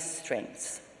by these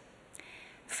strengths.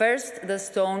 First, the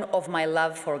stone of my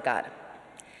love for God.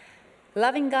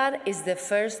 Loving God is the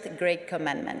first great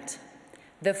commandment.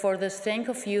 The For the Strength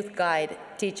of Youth guide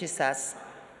teaches us,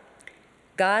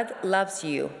 God loves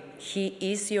you. He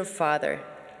is your Father.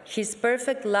 His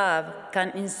perfect love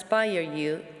can inspire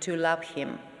you to love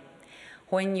him.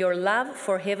 When your love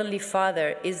for Heavenly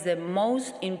Father is the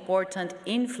most important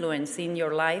influence in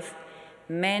your life,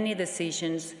 many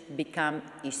decisions become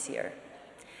easier.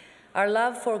 Our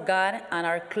love for God and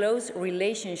our close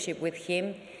relationship with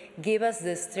him give us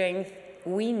the strength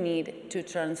we need to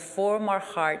transform our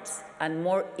hearts and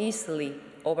more easily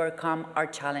overcome our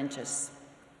challenges.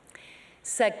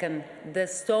 Second, the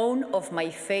stone of my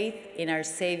faith in our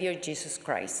Savior Jesus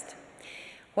Christ.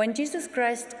 When Jesus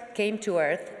Christ came to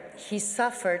earth, he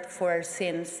suffered for our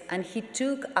sins, and he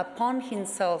took upon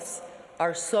himself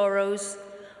our sorrows,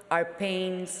 our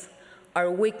pains,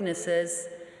 our weaknesses,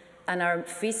 and our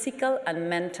physical and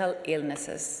mental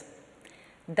illnesses.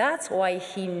 That's why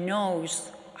he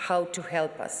knows how to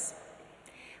help us.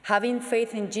 Having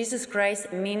faith in Jesus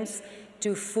Christ means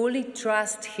to fully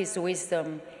trust his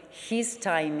wisdom, his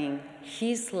timing,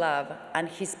 his love, and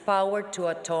his power to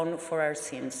atone for our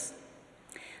sins.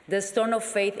 The stone of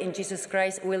faith in Jesus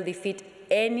Christ will defeat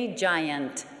any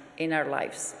giant in our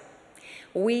lives.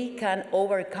 We can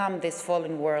overcome this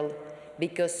fallen world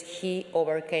because he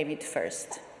overcame it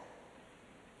first.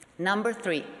 Number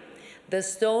 3, the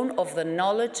stone of the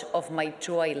knowledge of my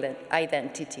true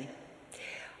identity.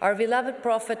 Our beloved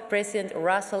prophet, President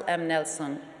Russell M.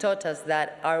 Nelson, taught us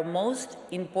that our most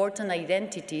important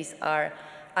identities are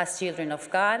as children of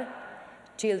God,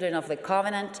 children of the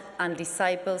covenant, and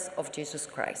disciples of Jesus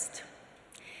Christ.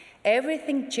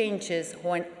 Everything changes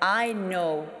when I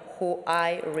know who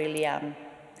I really am.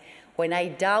 When I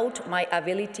doubt my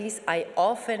abilities, I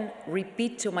often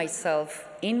repeat to myself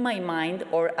in my mind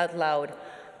or out loud,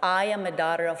 I am a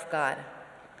daughter of God.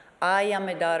 I am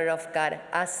a daughter of God,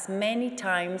 as many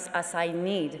times as I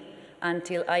need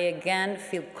until I again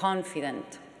feel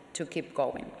confident to keep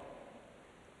going.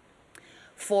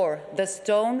 4, the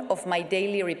stone of my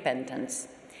daily repentance.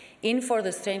 In For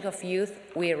the Strength of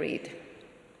Youth, we read,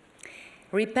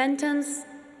 repentance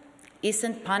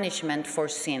isn't punishment for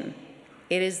sin.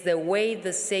 It is the way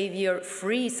the Savior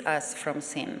frees us from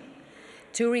sin.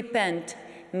 To repent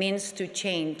means to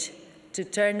change, to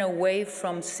turn away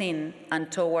from sin and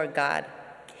toward God.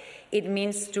 It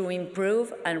means to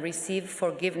improve and receive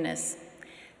forgiveness.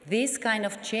 This kind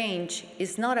of change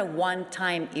is not a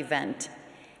one-time event.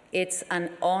 It's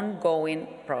an ongoing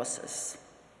process.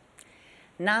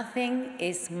 Nothing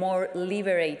is more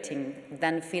liberating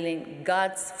than feeling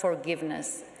God's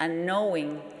forgiveness and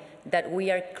knowing that we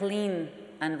are clean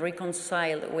and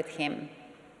reconciled with him.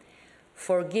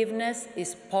 Forgiveness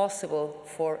is possible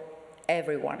for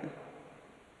everyone.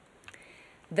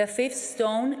 The 5th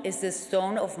stone is the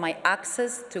stone of my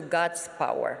access to God's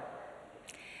power.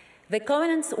 The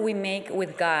covenants we make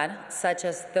with God, such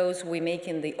as those we make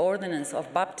in the ordinance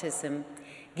of baptism,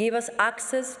 give us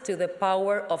access to the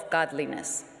power of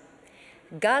godliness.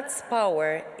 God's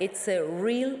power, it's a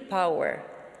real power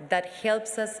that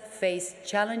helps us face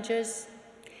challenges,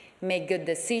 make good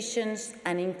decisions,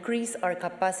 and increase our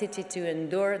capacity to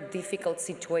endure difficult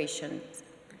situations.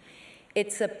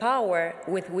 It's a power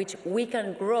with which we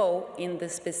can grow in the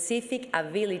specific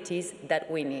abilities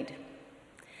that we need.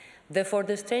 The For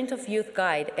the Strength of Youth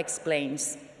guide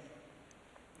explains,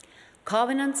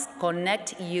 covenants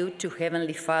connect you to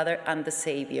Heavenly Father and the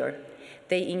Savior.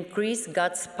 They increase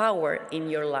God's power in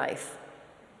your life.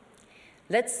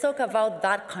 Let's talk about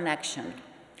that connection.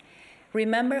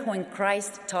 Remember when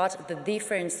Christ taught the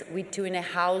difference between a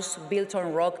house built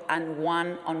on rock and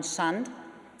one on sand?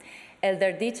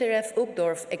 Elder Dieter F.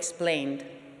 Uchtdorf explained,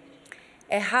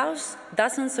 a house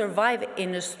doesn't survive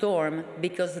in a storm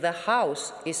because the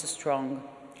house is strong.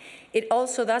 It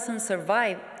also doesn't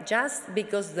survive just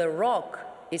because the rock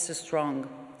is strong.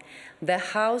 The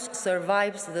house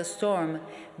survives the storm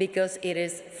because it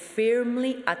is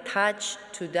firmly attached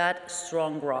to that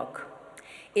strong rock.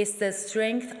 It's the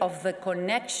strength of the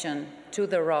connection to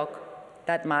the rock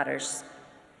that matters.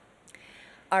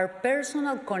 Our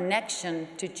personal connection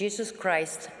to Jesus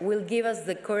Christ will give us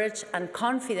the courage and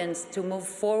confidence to move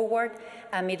forward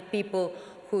amid people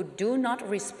who do not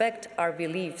respect our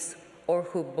beliefs or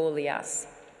who bully us.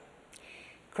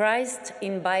 Christ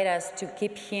invites us to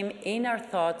keep him in our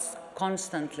thoughts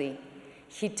constantly.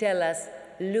 He tells us,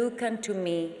 look unto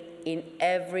me in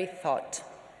every thought.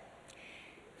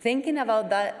 Thinking about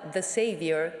that, the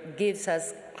Savior gives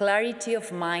us clarity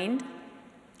of mind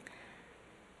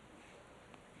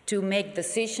to make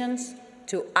decisions,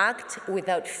 to act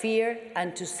without fear,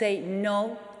 and to say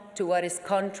no to what is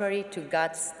contrary to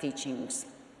God's teachings.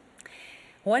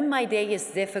 When my day is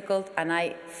difficult and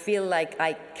I feel like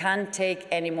I can't take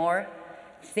anymore,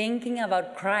 thinking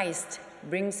about Christ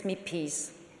brings me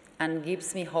peace and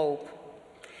gives me hope.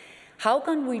 How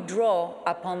can we draw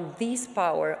upon this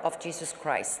power of Jesus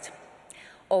Christ?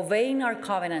 Obeying our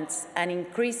covenants and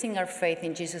increasing our faith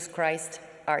in Jesus Christ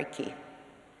are key.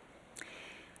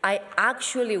 I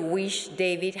actually wish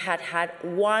David had had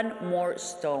one more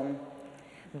stone.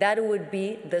 That would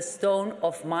be the stone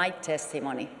of my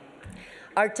testimony.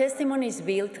 Our testimony is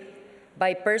built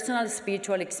by personal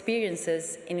spiritual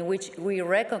experiences in which we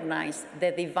recognize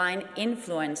the divine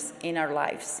influence in our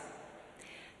lives.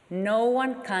 No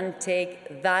one can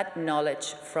take that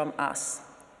knowledge from us.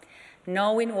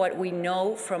 Knowing what we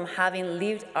know from having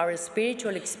lived our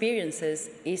spiritual experiences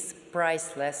is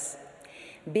priceless.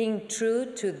 Being true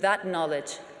to that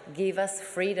knowledge gives us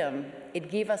freedom. It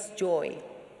gives us joy.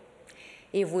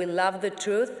 If we love the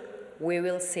truth, we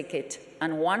will seek it.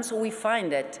 And once we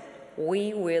find it,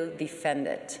 we will defend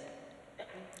it.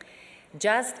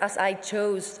 Just as I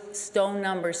chose stone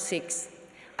number 6,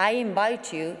 I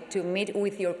invite you to meet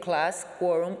with your class,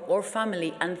 quorum, or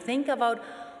family and think about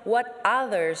what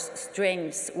others'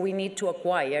 strengths we need to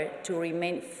acquire to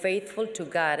remain faithful to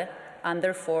God and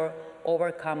therefore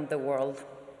overcome the world.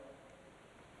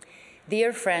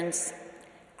 Dear friends,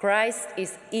 Christ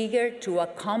is eager to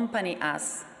accompany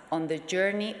us on the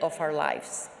journey of our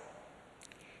lives.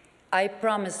 I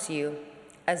promise you,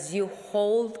 as you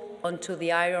hold onto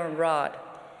the iron rod,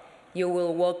 you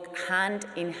will walk hand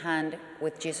in hand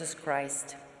with Jesus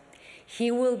Christ.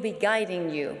 He will be guiding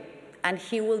you, and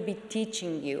he will be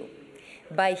teaching you.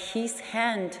 By his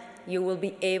hand, you will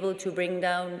be able to bring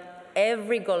down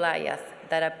every Goliath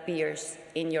that appears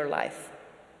in your life.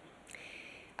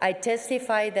 I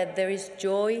testify that there is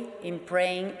joy in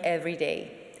praying every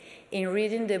day, in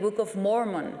reading the Book of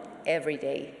Mormon every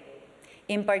day,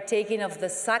 in partaking of the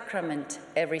sacrament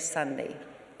every Sunday,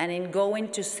 and in going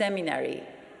to seminary,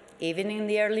 even in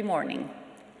the early morning.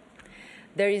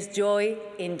 There is joy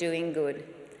in doing good.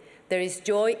 There is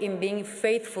joy in being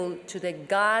faithful to the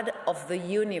God of the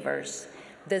universe,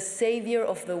 the Savior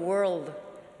of the world,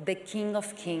 the King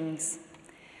of Kings.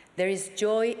 There is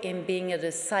joy in being a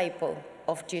disciple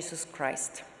of Jesus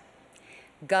Christ.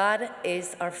 God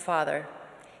is our Father.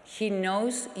 He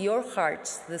knows your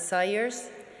heart's desires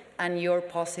and your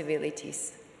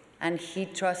possibilities, and he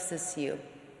trusts you.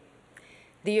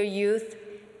 Dear youth,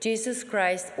 Jesus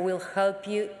Christ will help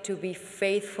you to be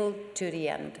faithful to the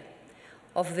end.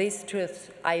 Of these truths,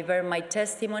 I bear my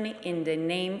testimony in the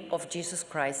name of Jesus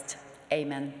Christ.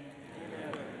 Amen.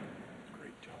 Amen.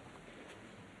 Great job.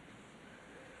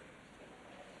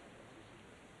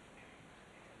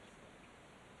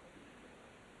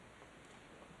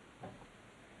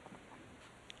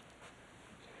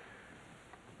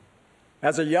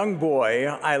 As a young boy,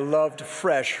 I loved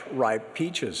fresh, ripe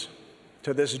peaches.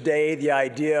 To this day, the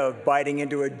idea of biting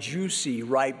into a juicy,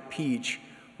 ripe peach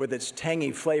with its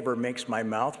tangy flavor makes my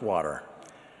mouth water.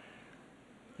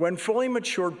 When fully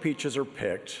matured peaches are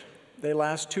picked, they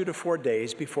last 2 to 4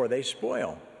 days before they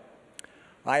spoil.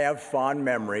 I have fond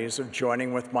memories of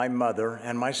joining with my mother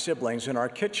and my siblings in our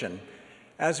kitchen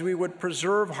as we would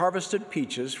preserve harvested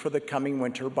peaches for the coming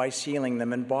winter by sealing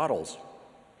them in bottles.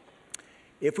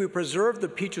 If we preserved the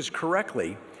peaches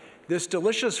correctly, this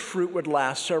delicious fruit would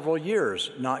last several years,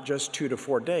 not just 2 to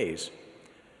 4 days.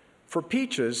 For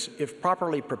peaches, if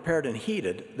properly prepared and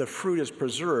heated, the fruit is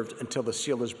preserved until the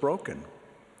seal is broken.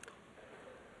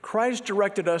 Christ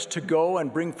directed us to go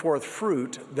and bring forth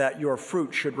fruit, that your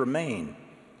fruit should remain.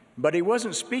 But he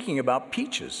wasn't speaking about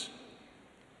peaches.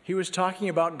 He was talking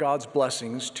about God's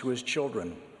blessings to his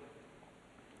children.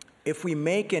 If we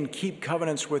make and keep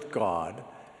covenants with God,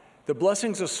 the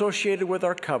blessings associated with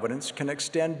our covenants can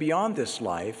extend beyond this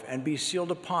life and be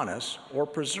sealed upon us or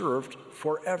preserved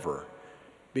forever,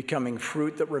 becoming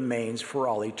fruit that remains for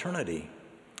all eternity.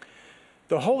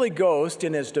 The Holy Ghost,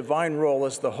 in his divine role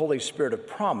as the Holy Spirit of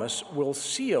promise, will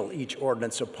seal each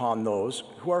ordinance upon those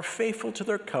who are faithful to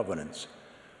their covenants,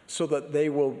 so that they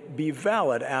will be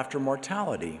valid after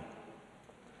mortality.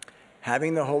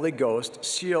 Having the Holy Ghost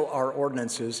seal our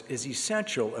ordinances is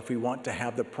essential if we want to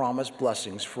have the promised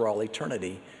blessings for all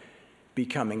eternity,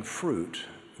 becoming fruit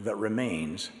that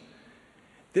remains.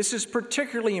 This is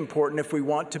particularly important if we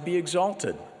want to be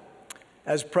exalted.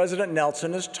 As President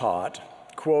Nelson has taught,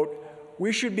 quote,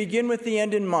 "We should begin with the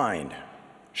end in mind.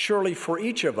 Surely for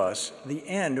each of us, the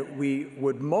end we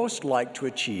would most like to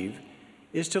achieve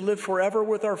is to live forever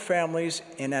with our families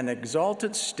in an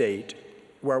exalted state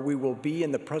where we will be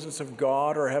in the presence of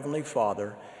God, our Heavenly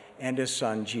Father, and his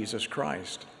Son, Jesus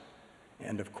Christ."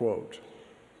 End of quote.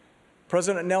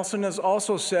 President Nelson has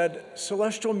also said,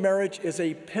 celestial marriage is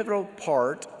a pivotal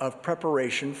part of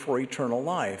preparation for eternal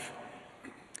life.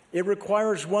 It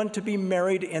requires one to be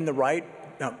married to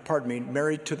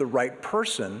the right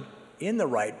person in the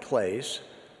right place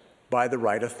by the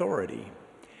right authority,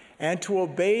 and to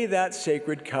obey that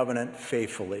sacred covenant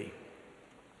faithfully.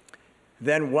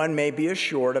 Then one may be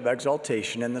assured of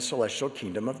exaltation in the celestial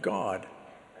kingdom of God.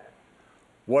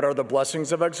 What are the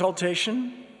blessings of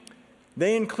exaltation?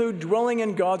 They include dwelling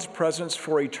in God's presence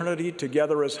for eternity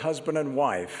together as husband and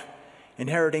wife,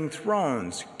 inheriting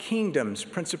thrones, kingdoms,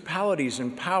 principalities,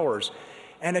 and powers,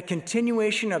 and a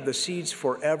continuation of the seeds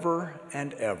forever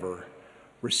and ever,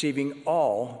 receiving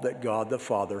all that God the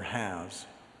Father has.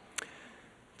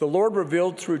 The Lord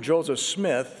revealed through Joseph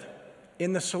Smith,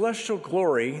 in the celestial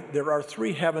glory there are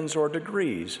 3 heavens or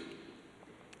degrees,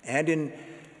 and in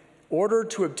order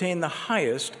to obtain the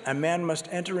highest, a man must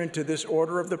enter into this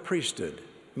order of the priesthood,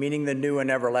 meaning the new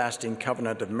and everlasting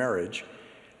covenant of marriage.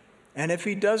 And if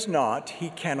he does not,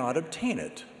 he cannot obtain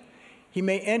it. He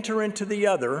may enter into the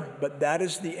other, but that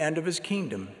is the end of his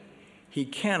kingdom. He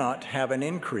cannot have an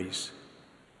increase.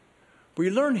 We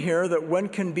learn here that one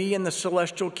can be in the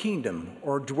celestial kingdom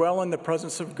or dwell in the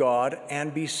presence of God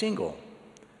and be single.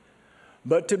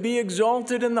 But to be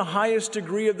exalted in the highest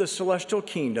degree of the celestial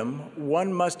kingdom,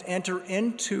 one must enter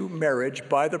into marriage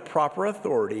by the proper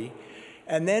authority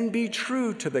and then be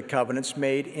true to the covenants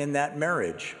made in that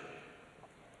marriage.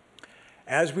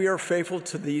 As we are faithful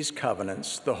to these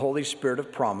covenants, the Holy Spirit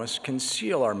of promise can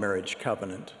seal our marriage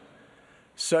covenant.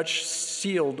 Such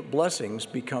sealed blessings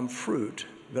become fruit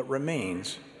that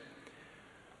remains.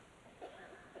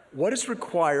 What is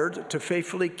required to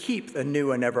faithfully keep the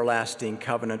new and everlasting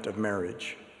covenant of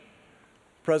marriage?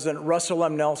 President Russell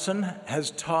M. Nelson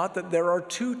has taught that there are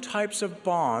 2 types of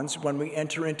bonds when we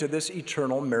enter into this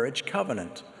eternal marriage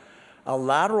covenant: a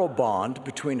lateral bond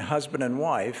between husband and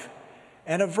wife,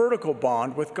 and a vertical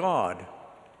bond with God.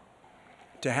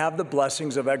 To have the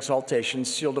blessings of exaltation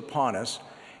sealed upon us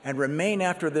and remain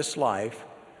after this life,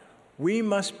 we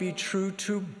must be true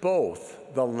to both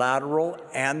the lateral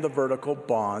and the vertical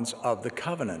bonds of the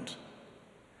covenant.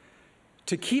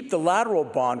 To keep the lateral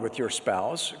bond with your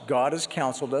spouse, God has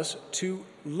counseled us to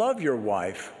love your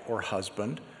wife or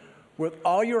husband with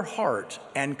all your heart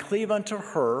and cleave unto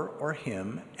her or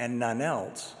him and none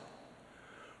else.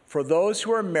 For those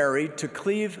who are married, to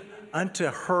cleave unto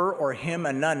her or him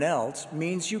and none else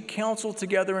means you counsel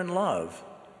together in love.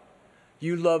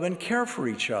 You love and care for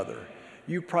each other.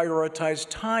 You prioritize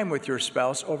time with your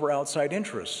spouse over outside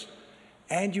interests,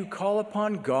 and you call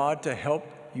upon God to help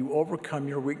you overcome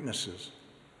your weaknesses.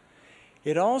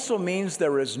 It also means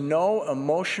there is no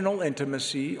emotional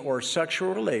intimacy or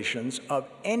sexual relations of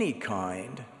any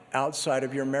kind outside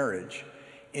of your marriage,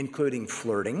 including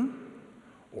flirting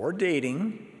or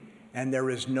dating, and there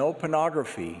is no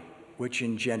pornography, which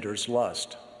engenders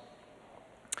lust.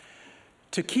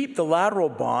 To keep the lateral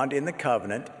bond in the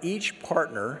covenant, each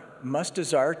partner must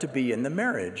desire to be in the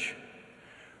marriage.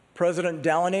 President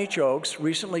Dallin H. Oaks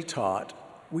recently taught,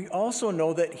 "We also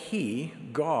know that He,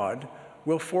 God,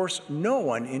 will force no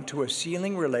one into a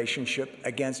sealing relationship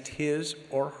against his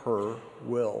or her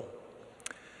will."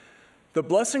 The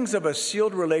blessings of a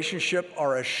sealed relationship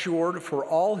are assured for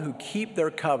all who keep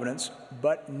their covenants,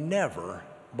 but never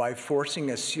by forcing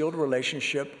a sealed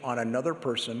relationship on another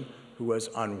person who is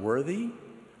unworthy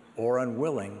or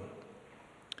unwilling.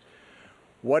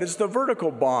 What is the vertical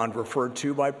bond referred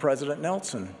to by President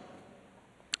Nelson?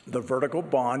 The vertical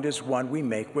bond is one we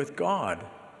make with God.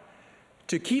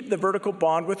 To keep the vertical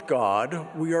bond with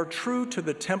God, we are true to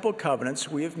the temple covenants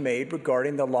we have made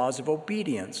regarding the laws of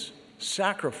obedience,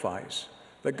 sacrifice,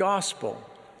 the gospel,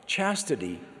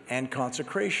 chastity, and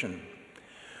consecration.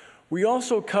 We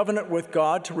also covenant with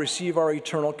God to receive our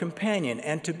eternal companion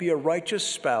and to be a righteous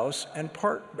spouse and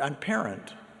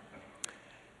parent.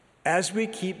 As we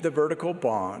keep the vertical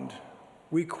bond,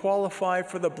 we qualify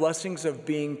for the blessings of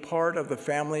being part of the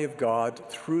family of God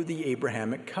through the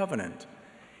Abrahamic covenant,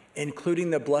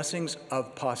 including the blessings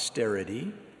of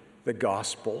posterity, the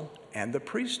gospel, and the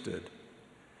priesthood.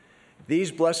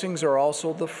 These blessings are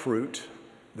also the fruit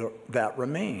that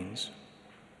remains.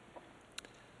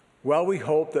 While we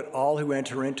hope that all who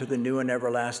enter into the new and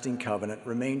everlasting covenant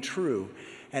remain true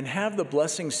and have the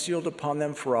blessings sealed upon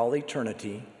them for all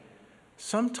eternity,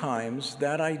 sometimes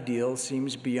that ideal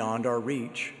seems beyond our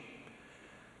reach.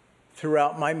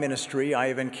 Throughout my ministry, I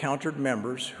have encountered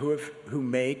members who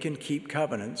make and keep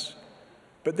covenants,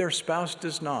 but their spouse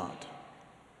does not.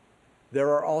 There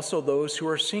are also those who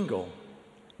are single,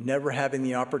 never having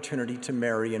the opportunity to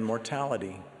marry in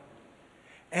mortality.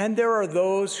 And there are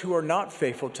those who are not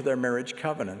faithful to their marriage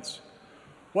covenants.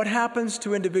 What happens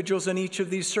to individuals in each of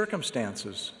these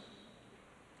circumstances?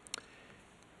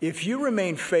 If you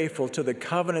remain faithful to the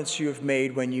covenants you have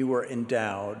made when you were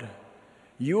endowed,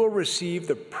 you will receive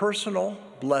the personal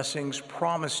blessings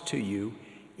promised to you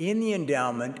in the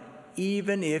endowment,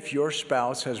 even if your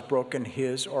spouse has broken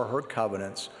his or her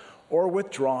covenants or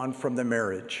withdrawn from the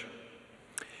marriage.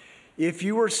 If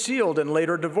you were sealed and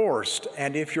later divorced,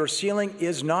 and if your sealing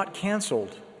is not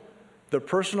canceled, the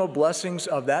personal blessings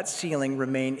of that sealing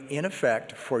remain in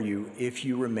effect for you if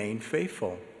you remain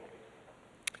faithful.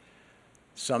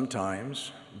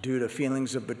 Sometimes, due to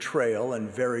feelings of betrayal and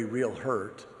very real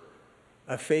hurt,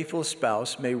 a faithful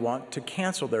spouse may want to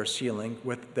cancel their sealing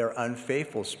with their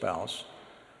unfaithful spouse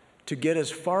to get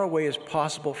as far away as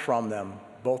possible from them,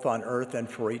 both on earth and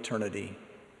for eternity.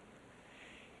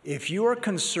 If you are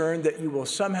concerned that you will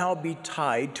somehow be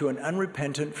tied to an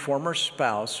unrepentant former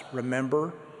spouse,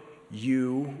 remember,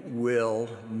 you will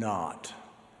not.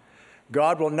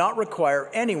 God will not require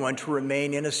anyone to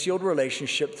remain in a sealed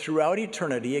relationship throughout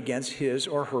eternity against his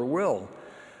or her will.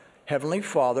 Heavenly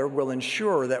Father will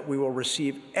ensure that we will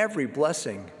receive every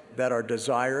blessing that our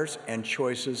desires and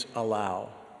choices allow.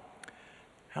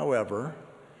 However,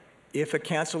 if a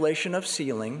cancellation of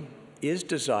sealing is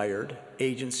desired,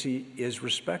 agency is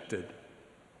respected.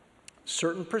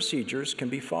 Certain procedures can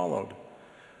be followed,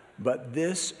 but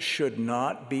this should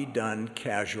not be done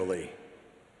casually.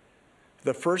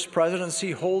 The First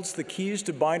Presidency holds the keys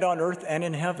to bind on earth and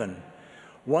in heaven.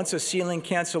 Once a sealing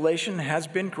cancellation has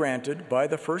been granted by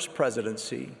the First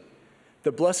Presidency,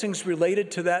 the blessings related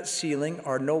to that sealing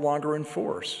are no longer in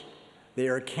force. They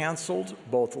are canceled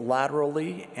both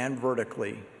laterally and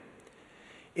vertically.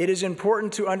 It is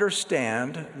important to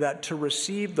understand that to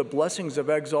receive the blessings of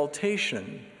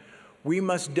exaltation, we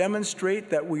must demonstrate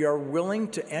that we are willing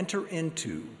to enter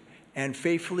into and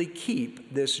faithfully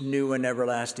keep this new and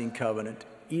everlasting covenant,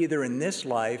 either in this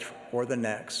life or the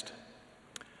next.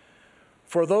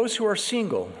 For those who are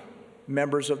single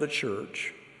members of the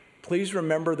church, please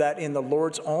remember that in the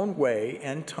Lord's own way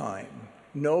and time,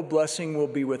 no blessing will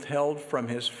be withheld from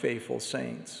his faithful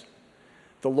saints.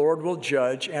 The Lord will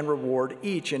judge and reward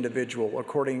each individual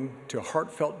according to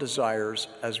heartfelt desires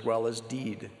as well as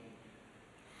deed.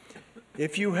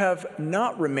 If you have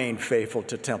not remained faithful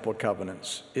to temple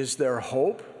covenants, is there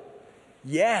hope?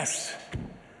 Yes.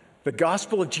 The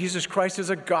gospel of Jesus Christ is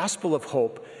a gospel of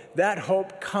hope. That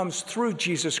hope comes through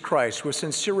Jesus Christ with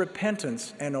sincere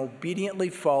repentance and obediently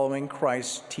following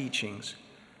Christ's teachings.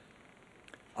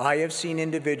 I have seen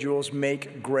individuals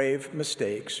make grave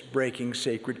mistakes breaking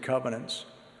sacred covenants.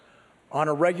 On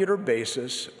a regular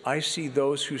basis, I see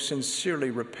those who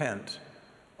sincerely repent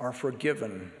are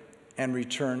forgiven and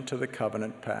return to the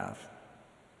covenant path.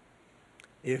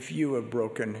 If you have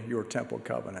broken your temple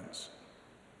covenants,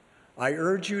 I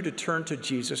urge you to turn to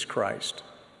Jesus Christ,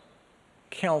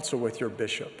 counsel with your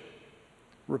bishop,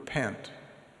 repent,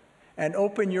 and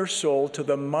open your soul to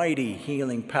the mighty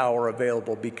healing power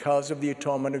available because of the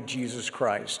atonement of Jesus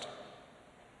Christ.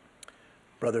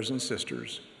 Brothers and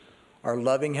sisters, our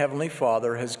loving Heavenly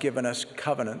Father has given us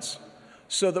covenants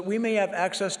so that we may have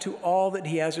access to all that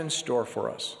he has in store for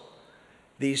us.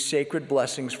 These sacred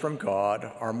blessings from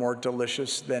God are more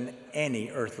delicious than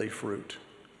any earthly fruit.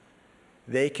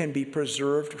 They can be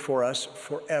preserved for us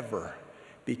forever,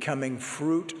 becoming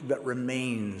fruit that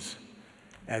remains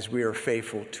as we are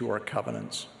faithful to our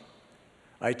covenants.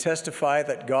 I testify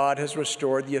that God has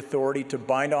restored the authority to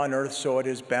bind on earth so it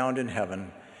is bound in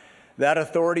heaven. That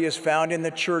authority is found in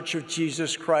the Church of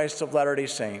Jesus Christ of Latter-day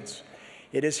Saints.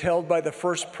 It is held by the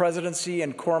First Presidency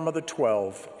and Quorum of the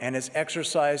 12 and is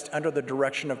exercised under the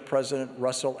direction of President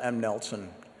Russell M. Nelson.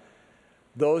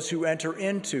 Those who enter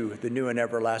into the new and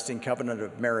everlasting covenant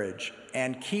of marriage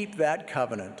and keep that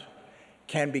covenant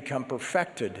can become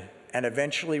perfected and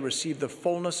eventually receive the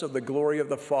fullness of the glory of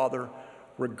the Father,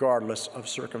 regardless of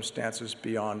circumstances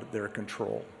beyond their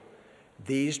control.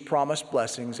 These promised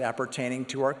blessings appertaining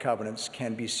to our covenants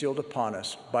can be sealed upon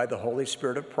us by the Holy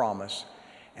Spirit of promise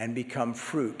and become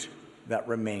fruit that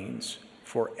remains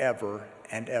forever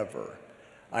and ever.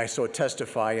 I so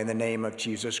testify in the name of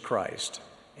Jesus Christ.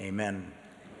 Amen.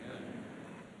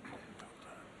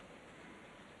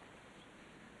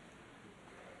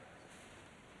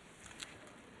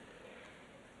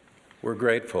 We're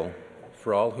grateful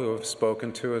for all who have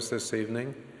spoken to us this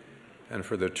evening and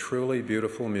for the truly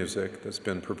beautiful music that's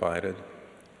been provided.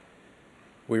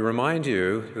 We remind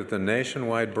you that the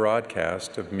nationwide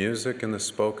broadcast of music and the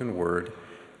spoken word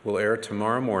will air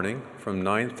tomorrow morning from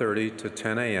 9:30 to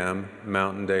 10 a.m.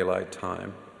 Mountain Daylight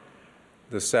Time.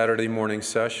 The Saturday morning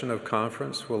session of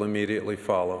conference will immediately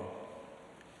follow.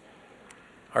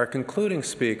 Our concluding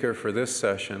speaker for this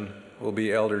session will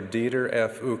be Elder Dieter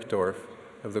F. Uchtdorf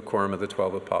of the Quorum of the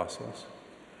 12 Apostles.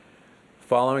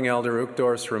 Following Elder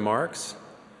Uchtdorf's remarks,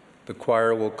 the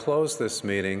choir will close this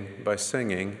meeting by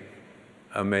singing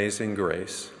Amazing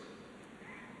Grace.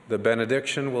 The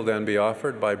benediction will then be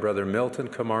offered by Brother Milton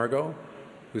Camargo,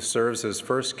 who serves as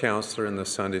first counselor in the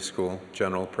Sunday School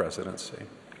General Presidency.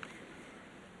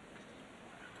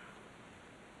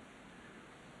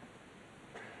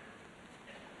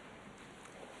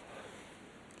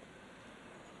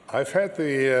 I've had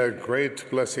the great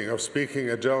blessing of speaking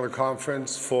at General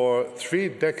Conference for 3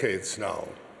 decades now.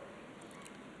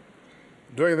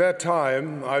 During that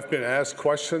time, I've been asked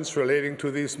questions relating to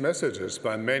these messages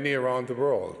by many around the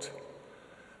world.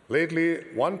 Lately,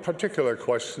 one particular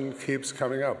question keeps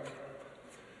coming up.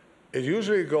 It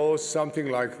usually goes something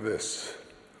like this.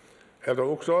 Elder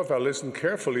Uchtdorf, I listened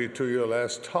carefully to your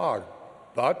last talk,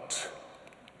 but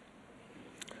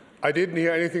I didn't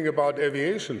hear anything about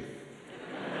aviation.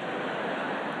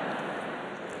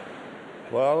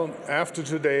 Well, after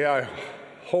today, I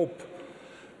hope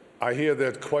I hear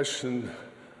that question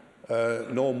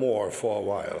no more for a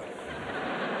while.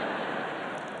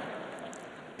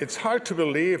 It's hard to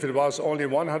believe it was only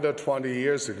 120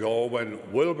 years ago when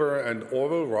Wilbur and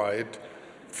Orville Wright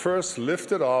first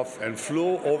lifted off and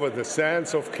flew over the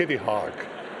sands of Kitty Hawk,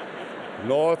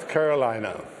 North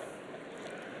Carolina.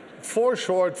 4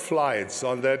 short flights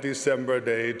on that December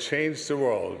day changed the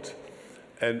world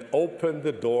and opened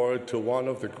the door to one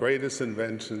of the greatest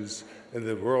inventions in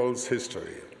the world's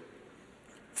history.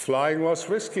 Flying was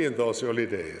risky in those early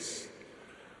days.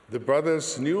 The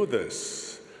brothers knew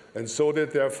this, and so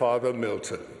did their father,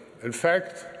 Milton. In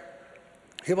fact,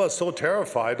 he was so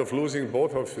terrified of losing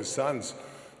both of his sons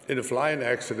in a flying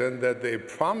accident that they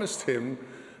promised him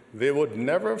they would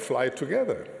never fly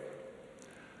together.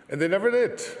 And they never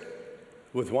did,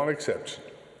 with one exception.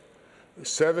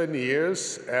 7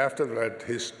 years after that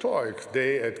historic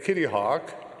day at Kitty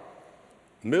Hawk,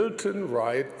 Milton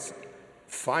Wright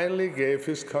finally gave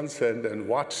his consent and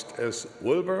watched as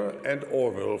Wilbur and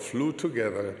Orville flew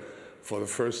together for the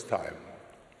first time.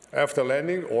 After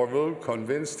landing, Orville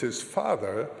convinced his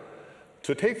father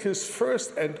to take his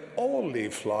first and only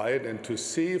flight and to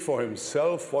see for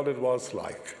himself what it was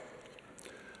like.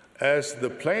 As the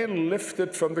plane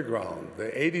lifted from the ground, the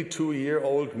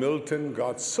 82-year-old Milton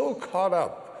got so caught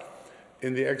up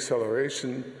in the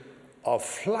acceleration of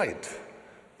flight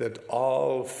that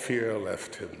all fear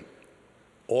left him.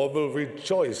 Orville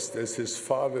rejoiced as his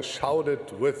father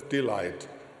shouted with delight,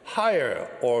 "Higher,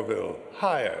 Orville,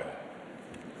 higher."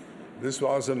 This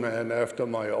was a man after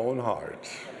my own heart.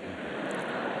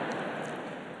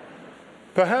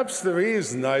 Perhaps the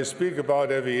reason I speak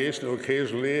about aviation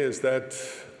occasionally is that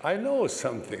I know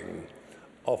something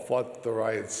of what the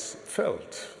Wrights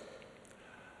felt.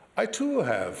 I too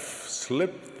have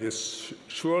slipped the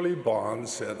surely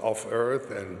bonds of earth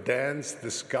and danced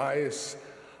the skies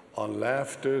on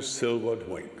laughter's silvered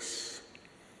wings.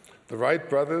 The Wright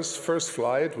brothers' first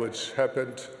flight, which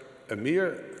happened a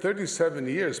mere 37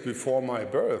 years before my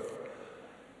birth,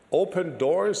 opened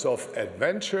doors of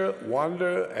adventure,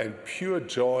 wonder, and pure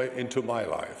joy into my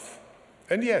life.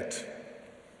 And yet,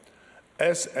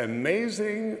 as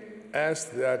amazing as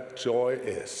that joy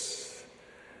is,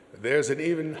 there's an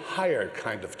even higher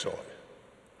kind of joy.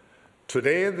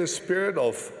 Today, in the spirit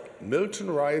of Milton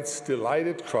Wright's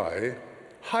delighted cry,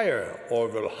 "Higher,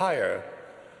 Orville, higher,"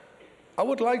 I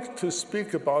would like to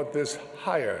speak about this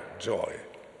higher joy,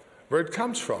 where it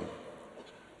comes from,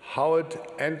 how it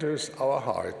enters our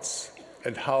hearts,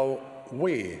 and how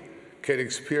we can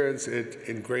experience it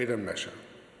in greater measure.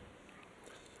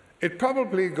 It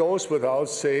probably goes without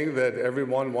saying that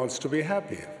everyone wants to be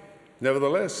happy.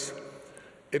 Nevertheless,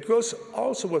 it goes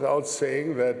also without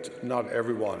saying that not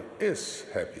everyone is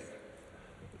happy.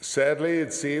 Sadly,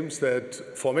 it seems that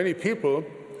for many people,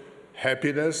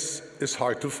 happiness is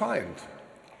hard to find.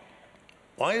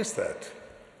 Why is that?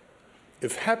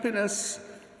 If happiness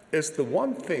is the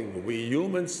one thing we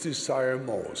humans desire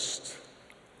most,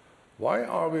 why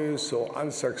are we so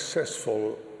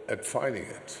unsuccessful at finding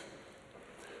it?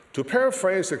 To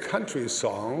paraphrase a country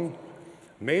song,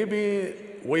 maybe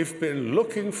we've been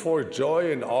looking for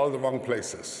joy in all the wrong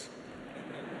places.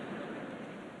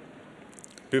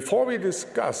 Before we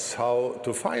discuss how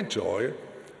to find joy,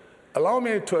 allow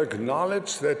me to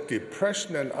acknowledge that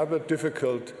depression and other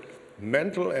difficult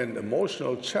mental and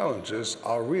emotional challenges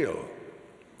are real.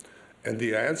 And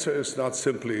the answer is not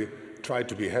simply try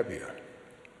to be happier.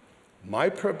 My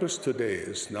purpose today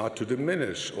is not to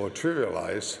diminish or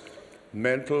trivialize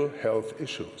mental health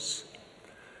issues.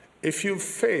 If you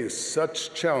face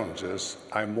such challenges,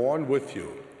 I mourn with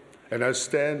you and I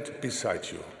stand beside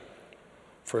you.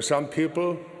 For some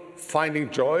people, finding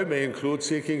joy may include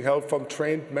seeking help from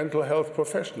trained mental health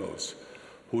professionals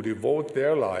who devote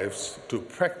their lives to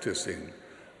practicing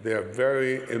their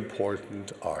very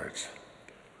important art.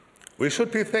 We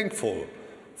should be thankful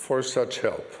for such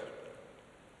help.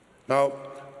 Now,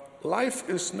 life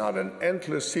is not an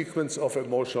endless sequence of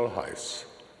emotional highs,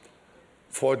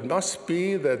 for it must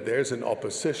be that there's an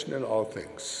opposition in all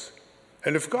things.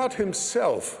 And if God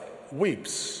himself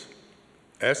weeps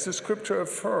as the scripture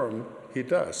affirms he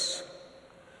does,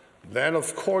 then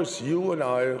of course you and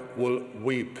I will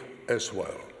weep as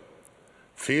well.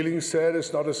 Feeling sad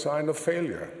is not a sign of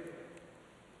failure.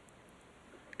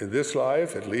 In this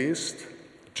life, at least,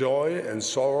 joy and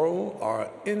sorrow are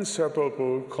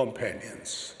inseparable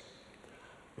companions.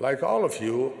 Like all of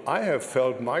you, I have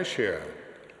felt my share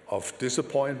of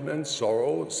disappointment,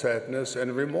 sorrow, sadness,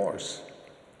 and remorse.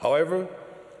 However,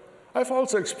 I've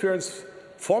also experienced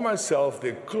for myself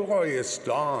the glorious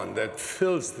dawn that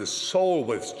fills the soul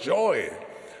with joy,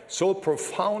 so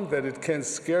profound that it can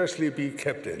scarcely be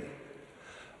kept in.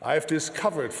 I've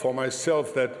discovered for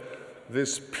myself that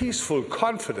this peaceful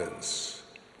confidence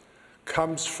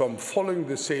comes from following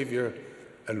the Savior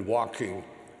and walking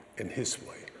in his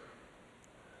way.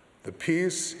 The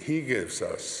peace he gives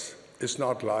us is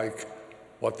not like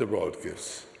what the world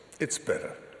gives. It's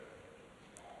better.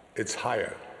 It's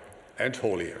higher and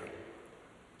holier.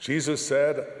 Jesus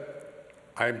said,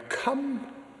 I'm come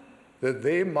that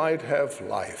they might have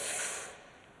life,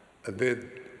 and they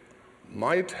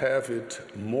might have it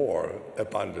more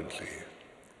abundantly.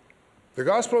 The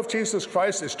gospel of Jesus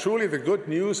Christ is truly the good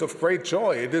news of great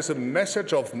joy. It is a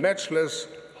message of matchless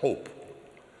hope,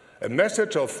 a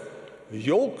message of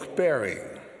yoke-bearing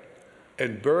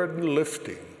and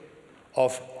burden-lifting,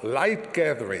 of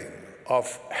light-gathering,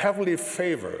 of heavenly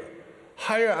favor,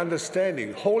 higher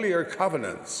understanding, holier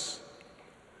covenants,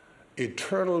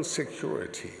 eternal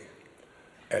security,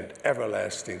 and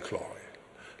everlasting glory.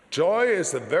 Joy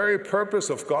is the very purpose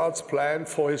of God's plan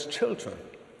for his children.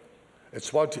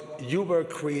 It's what you were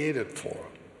created for,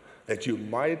 that you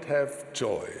might have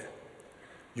joy.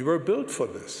 You were built for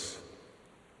this.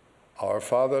 Our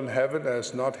Father in heaven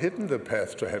has not hidden the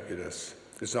path to happiness.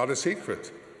 It's not a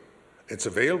secret. It's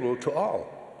available to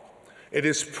all. It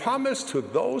is promised to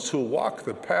those who walk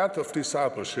the path of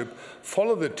discipleship,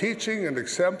 follow the teaching and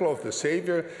example of the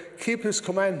Savior, keep his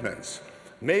commandments,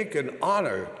 make and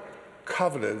honor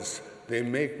covenants they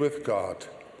make with God.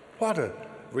 What a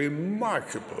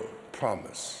remarkable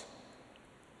promise.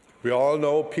 We all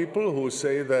know people who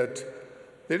say that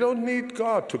they don't need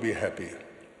God to be happy,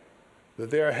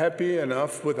 that they are happy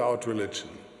enough without religion.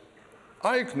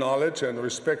 I acknowledge and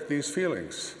respect these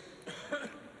feelings.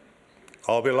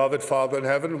 Our beloved Father in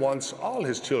heaven wants all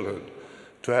his children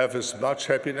to have as much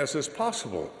happiness as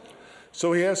possible.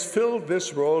 So he has filled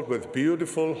this world with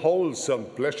beautiful, wholesome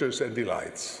pleasures and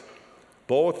delights,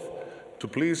 both to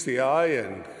please the eye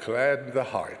and gladden the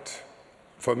heart.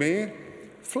 For me,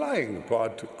 flying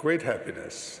brought great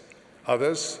happiness.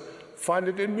 Others find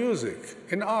it in music,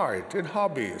 in art, in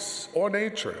hobbies, or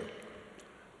nature.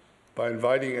 By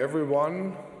inviting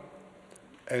everyone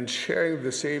and sharing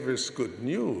the Savior's good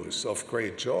news of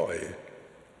great joy,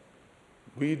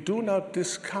 we do not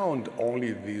discount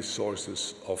only these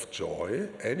sources of joy,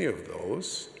 any of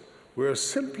those. We're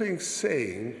simply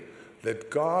saying that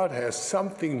God has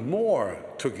something more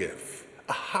to give,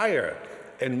 a higher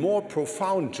and more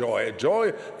profound joy, a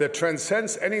joy that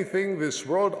transcends anything this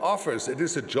world offers. It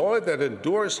is a joy that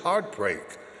endures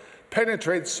heartbreak,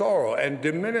 penetrates sorrow, and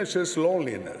diminishes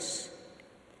loneliness.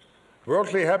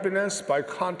 Worldly happiness, by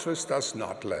contrast, does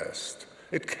not last.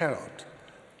 It cannot.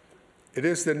 It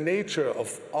is the nature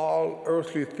of all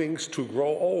earthly things to grow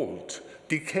old,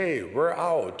 decay, wear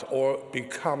out, or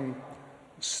become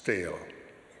stale.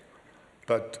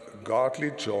 But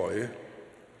godly joy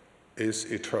is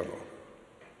eternal,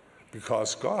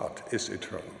 because God is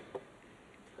eternal.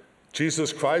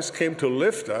 Jesus Christ came to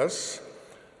lift us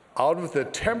out of the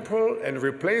temporal and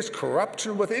replace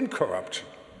corruption with incorruption.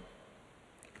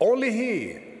 Only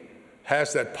he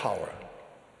has that power,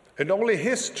 and only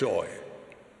his joy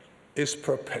is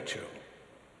perpetual.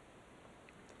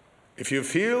 If you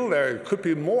feel there could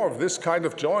be more of this kind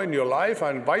of joy in your life, I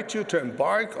invite you to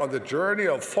embark on the journey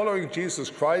of following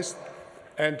Jesus Christ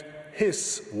and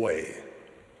his way.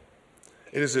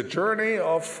 It is a journey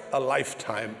of a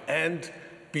lifetime and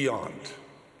beyond.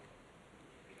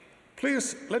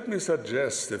 Please let me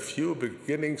suggest a few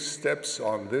beginning steps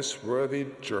on this worthy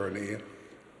journey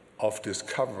of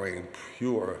discovering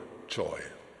pure joy.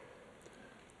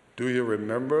 Do you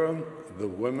remember the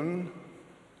woman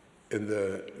in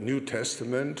the New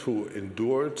Testament who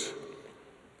endured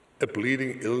a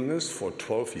bleeding illness for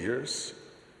 12 years?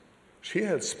 She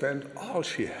had spent all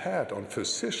she had on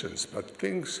physicians, but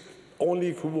things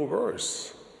only grew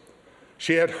worse.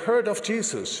 She had heard of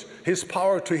Jesus. His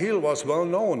power to heal was well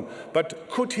known, but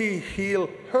could he heal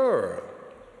her?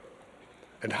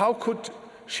 And how could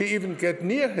she even get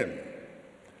near him?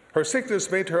 Her sickness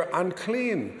made her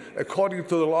unclean according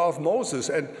to the law of Moses,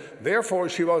 and therefore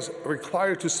she was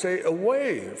required to stay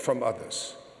away from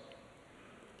others.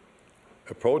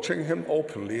 Approaching him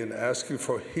openly and asking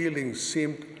for healing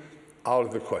seemed out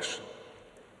of the question.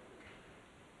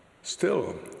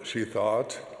 Still, she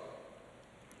thought,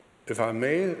 if I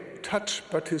may touch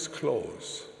but his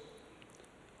clothes,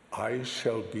 I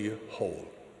shall be whole.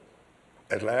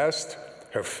 At last,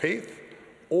 her faith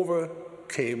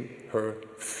overcame her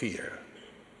fear.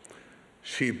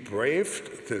 She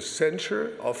braved the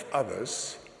censure of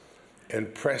others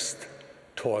and pressed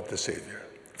toward the Savior.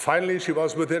 Finally, she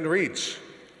was within reach.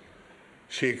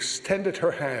 She extended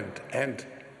her hand and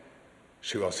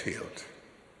she was healed.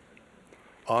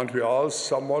 Aren't we all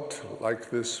somewhat like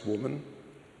this woman?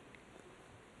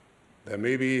 There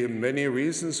may be many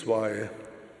reasons why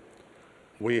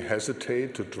we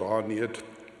hesitate to draw near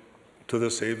to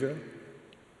the Savior.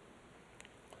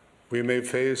 We may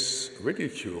face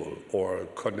ridicule or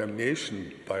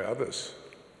condemnation by others.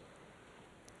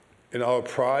 In our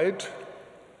pride,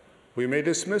 we may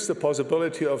dismiss the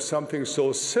possibility of something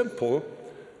so simple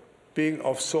being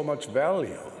of so much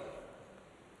value.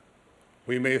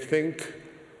 We may think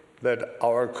that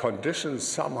our condition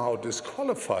somehow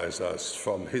disqualifies us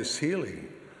from his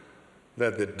healing,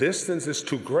 that the distance is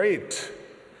too great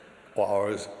or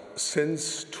our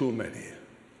sins too many.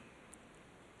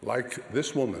 Like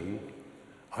this woman,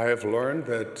 I have learned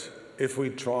that if we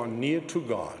draw near to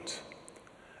God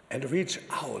and reach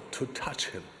out to touch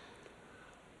him,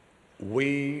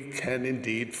 we can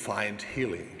indeed find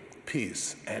healing,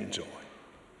 peace, and joy.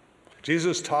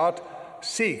 Jesus taught,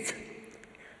 "Seek,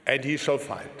 and ye shall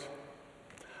find."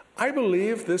 I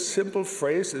believe this simple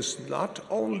phrase is not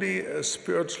only a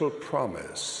spiritual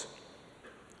promise,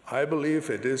 I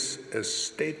believe it is a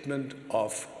statement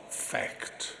of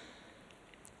fact.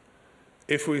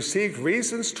 If we seek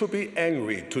reasons to be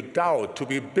angry, to doubt, to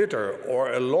be bitter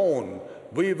or alone,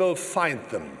 we will find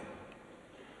them.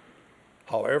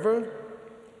 However,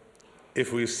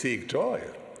 if we seek joy,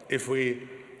 if we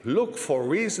look for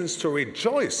reasons to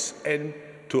rejoice and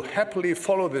to happily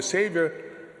follow the Savior,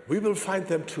 we will find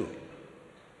them too.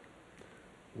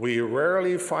 We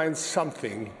rarely find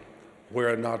something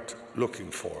we're not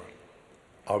looking for.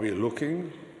 Are we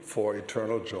looking for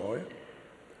eternal joy?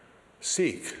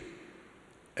 Seek,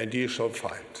 and ye shall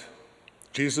find.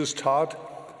 Jesus taught,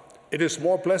 "It is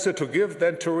more blessed to give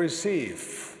than to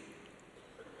receive."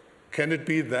 Can it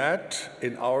be that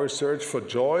in our search for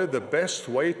joy, the best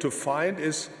way to find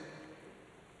is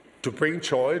to bring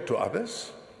joy to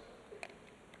others?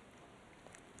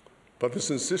 Brothers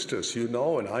and sisters, you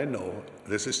know and I know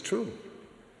this is true.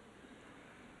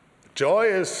 Joy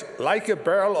is like a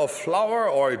barrel of flour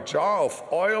or a jar of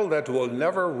oil that will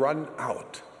never run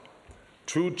out.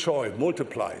 True joy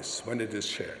multiplies when it is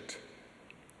shared.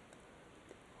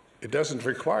 It doesn't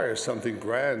require something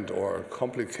grand or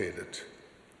complicated.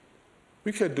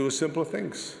 We can do simple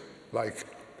things like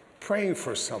praying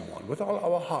for someone with all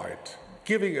our heart,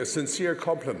 giving a sincere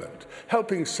compliment,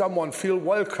 helping someone feel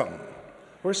welcome,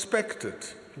 respected,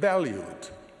 valued,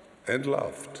 and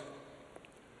loved.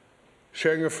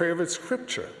 Sharing a favorite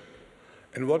scripture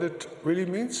and what it really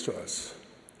means to us,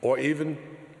 or even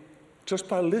just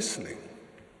by listening.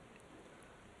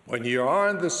 When you are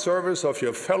in the service of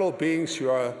your fellow beings,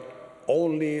 you are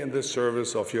only in the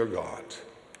service of your God,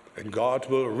 and God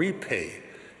will repay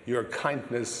your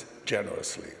kindness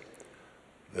generously.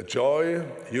 The joy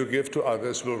you give to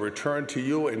others will return to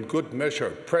you in good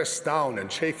measure, pressed down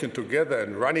and shaken together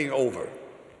and running over.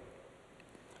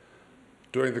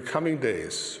 During the coming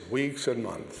days, weeks, and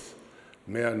months,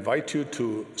 may I invite you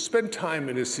to spend time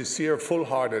in a sincere,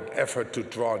 full-hearted effort to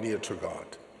draw near to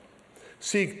God.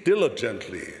 Seek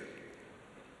diligently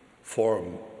for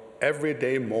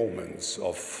everyday moments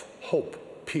of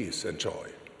hope, peace, and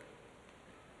joy.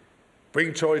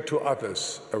 Bring joy to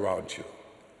others around you.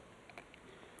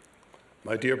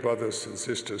 My dear brothers and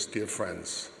sisters, dear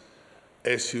friends,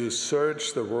 as you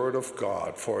search the Word of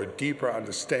God for a deeper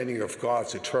understanding of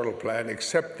God's eternal plan,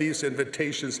 accept these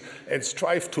invitations and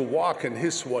strive to walk in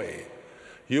His way,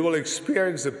 you will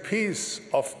experience the peace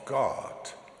of God,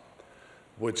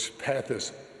 which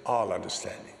passeth all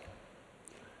understanding.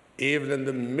 Even in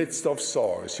the midst of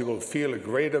sorrows, you will feel a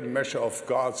greater measure of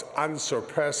God's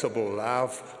unsurpassable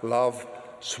love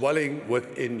swelling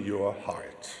within your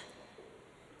heart.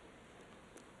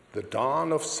 The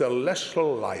dawn of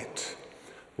celestial light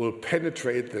will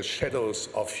penetrate the shadows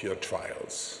of your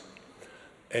trials,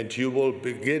 and you will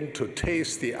begin to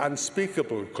taste the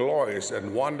unspeakable glories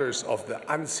and wonders of the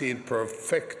unseen,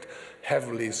 perfect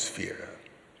heavenly sphere.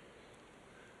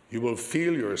 You will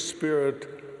feel your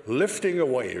spirit lifting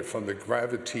away from the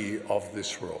gravity of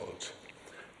this world,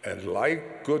 and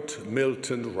like good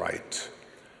Milton Wright,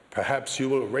 perhaps you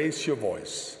will raise your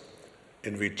voice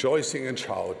in rejoicing and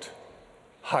shout,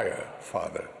 higher,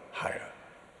 Father, higher.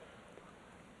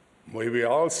 May we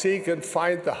all seek and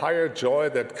find the higher joy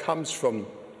that comes from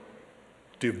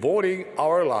devoting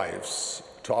our lives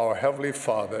to our Heavenly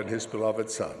Father and His beloved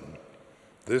Son.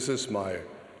 This is my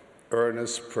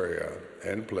earnest prayer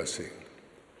and blessing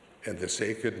in the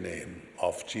sacred name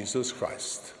of Jesus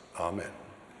Christ. Amen.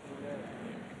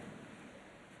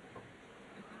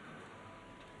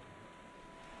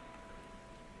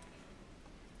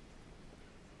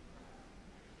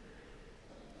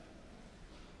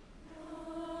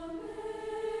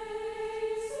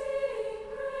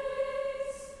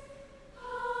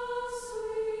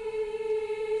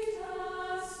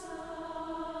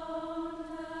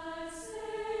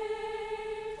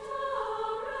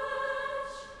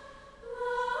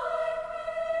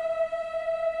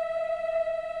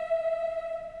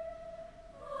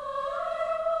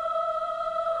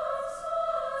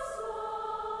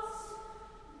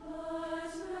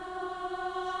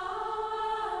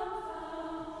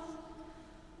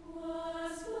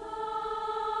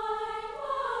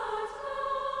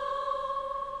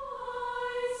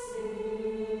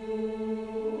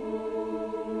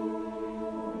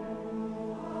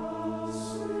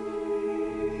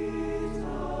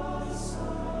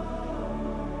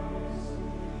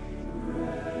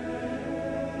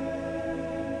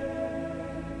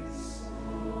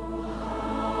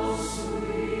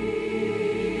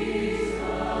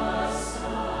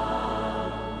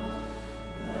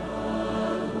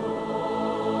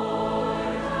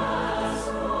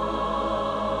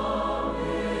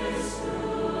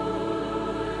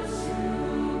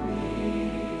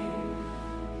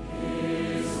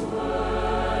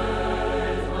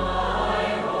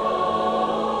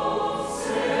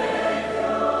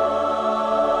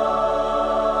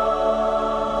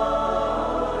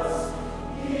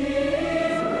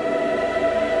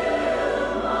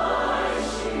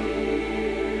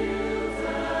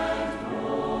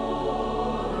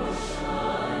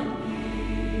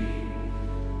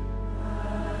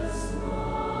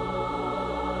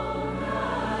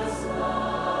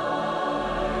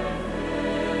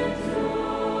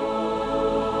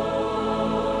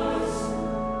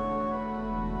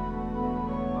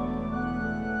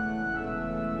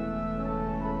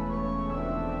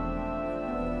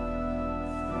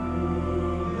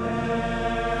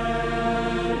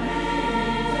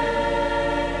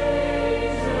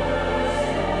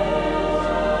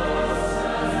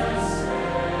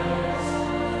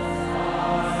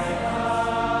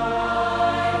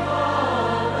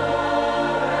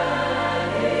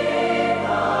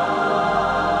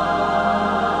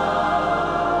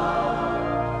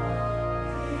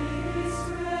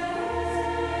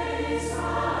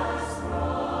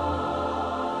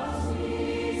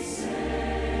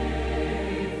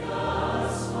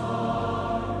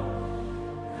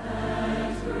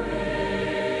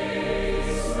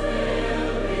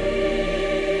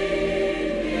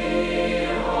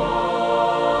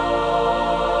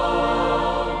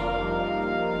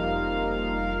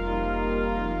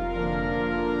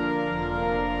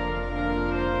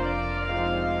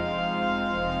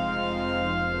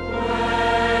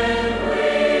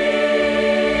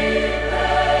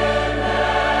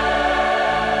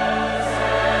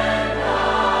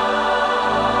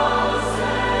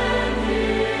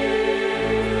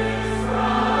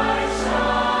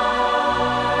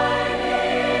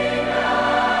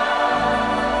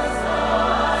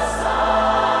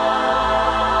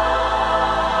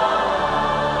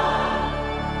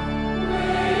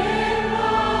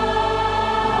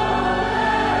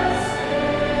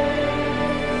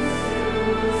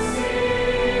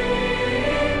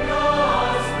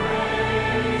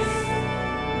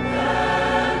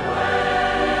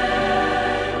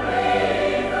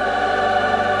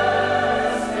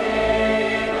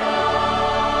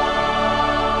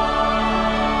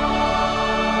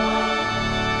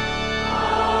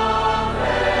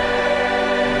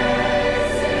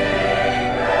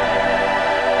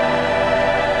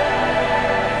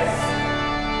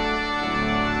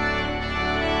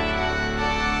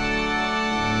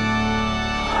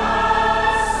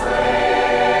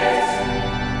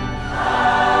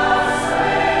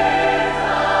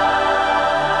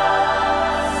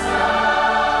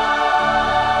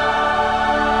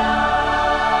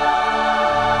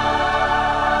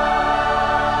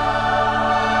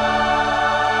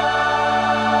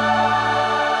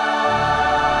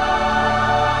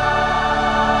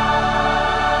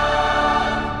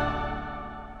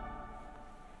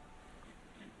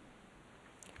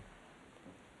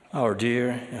 Our dear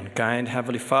and kind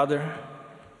Heavenly Father,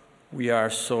 we are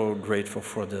so grateful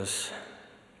for this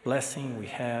blessing we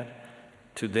had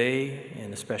today,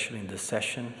 and especially in this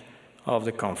session of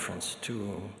the conference,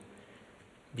 to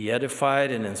be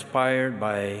edified and inspired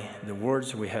by the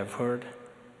words we have heard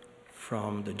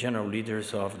from the general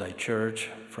leaders of thy church,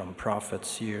 from prophets,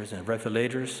 seers, and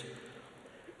revelators.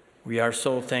 We are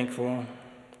so thankful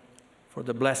for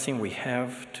the blessing we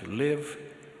have to live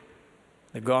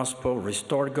the gospel,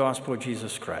 restored gospel of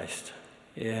Jesus Christ,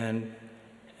 and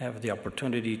have the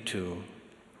opportunity to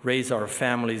raise our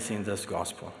families in this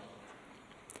gospel.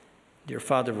 Dear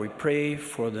Father, we pray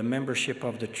for the membership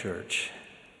of the church,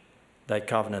 thy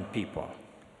covenant people.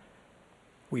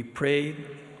 We pray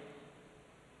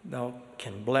thou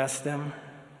can bless them,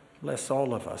 bless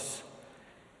all of us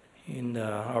in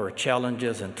our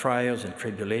challenges and trials and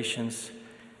tribulations,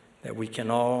 that we can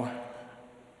all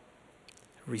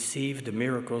receive the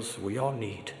miracles we all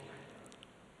need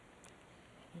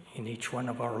in each one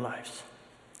of our lives.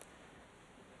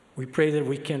 We pray that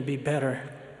we can be better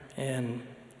and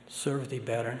serve thee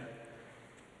better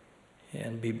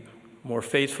and be more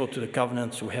faithful to the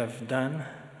covenants we have done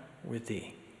with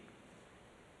thee.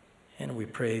 And we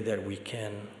pray that we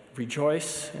can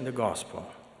rejoice in the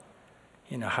gospel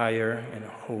in a higher and a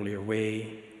holier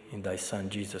way in thy Son,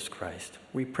 Jesus Christ.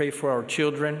 We pray for our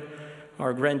children,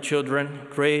 our grandchildren,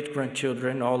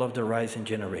 great-grandchildren, all of the rising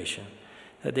generation,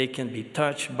 that they can be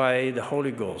touched by the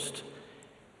Holy Ghost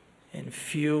and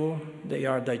feel they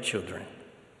are thy children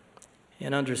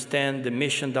and understand the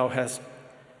mission thou hast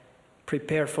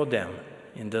prepared for them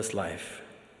in this life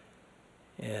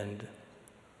and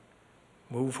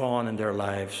move on in their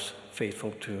lives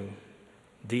faithful to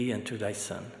thee and to thy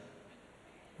Son.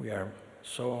 We are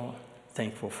so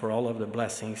thankful for all of the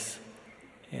blessings,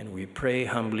 and we pray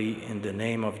humbly in the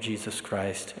name of Jesus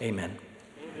Christ. Amen.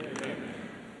 Amen.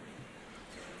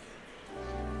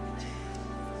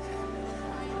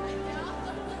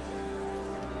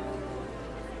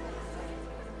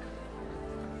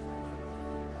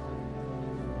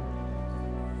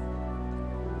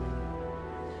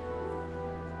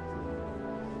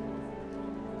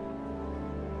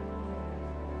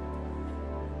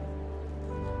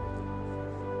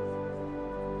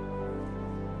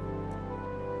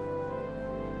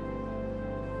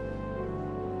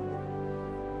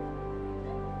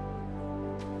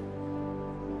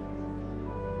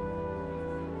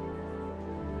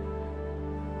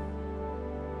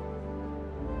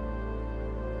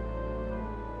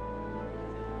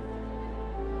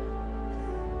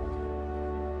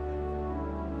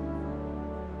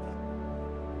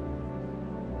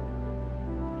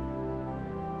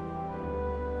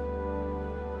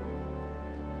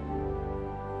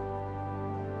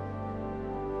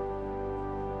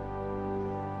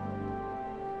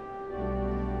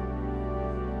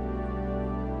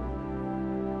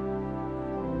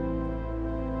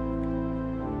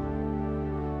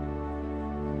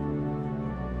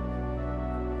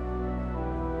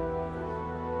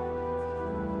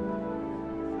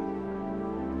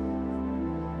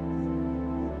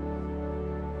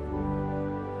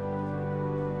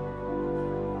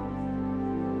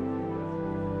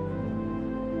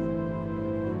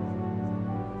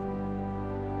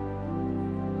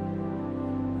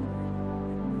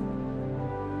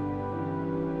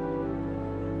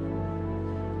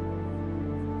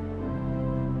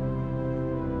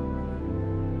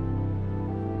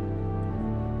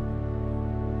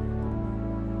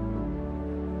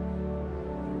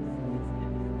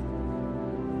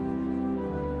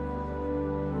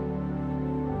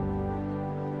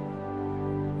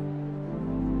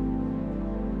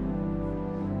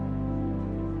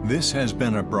 This has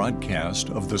been a broadcast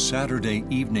of the Saturday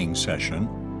evening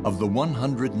session of the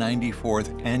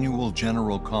 194th Annual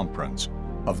General Conference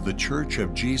of the Church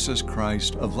of Jesus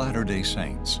Christ of Latter-day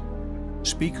Saints.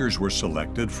 Speakers were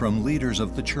selected from leaders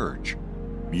of the church.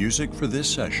 Music for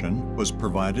this session was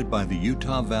provided by the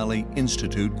Utah Valley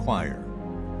Institute Choir.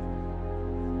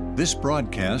 This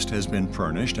broadcast has been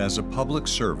furnished as a public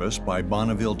service by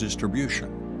Bonneville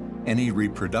Distribution. Any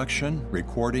reproduction,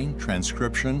 recording,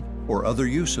 transcription, or other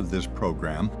use of this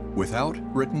program without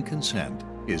written consent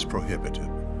is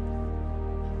prohibited.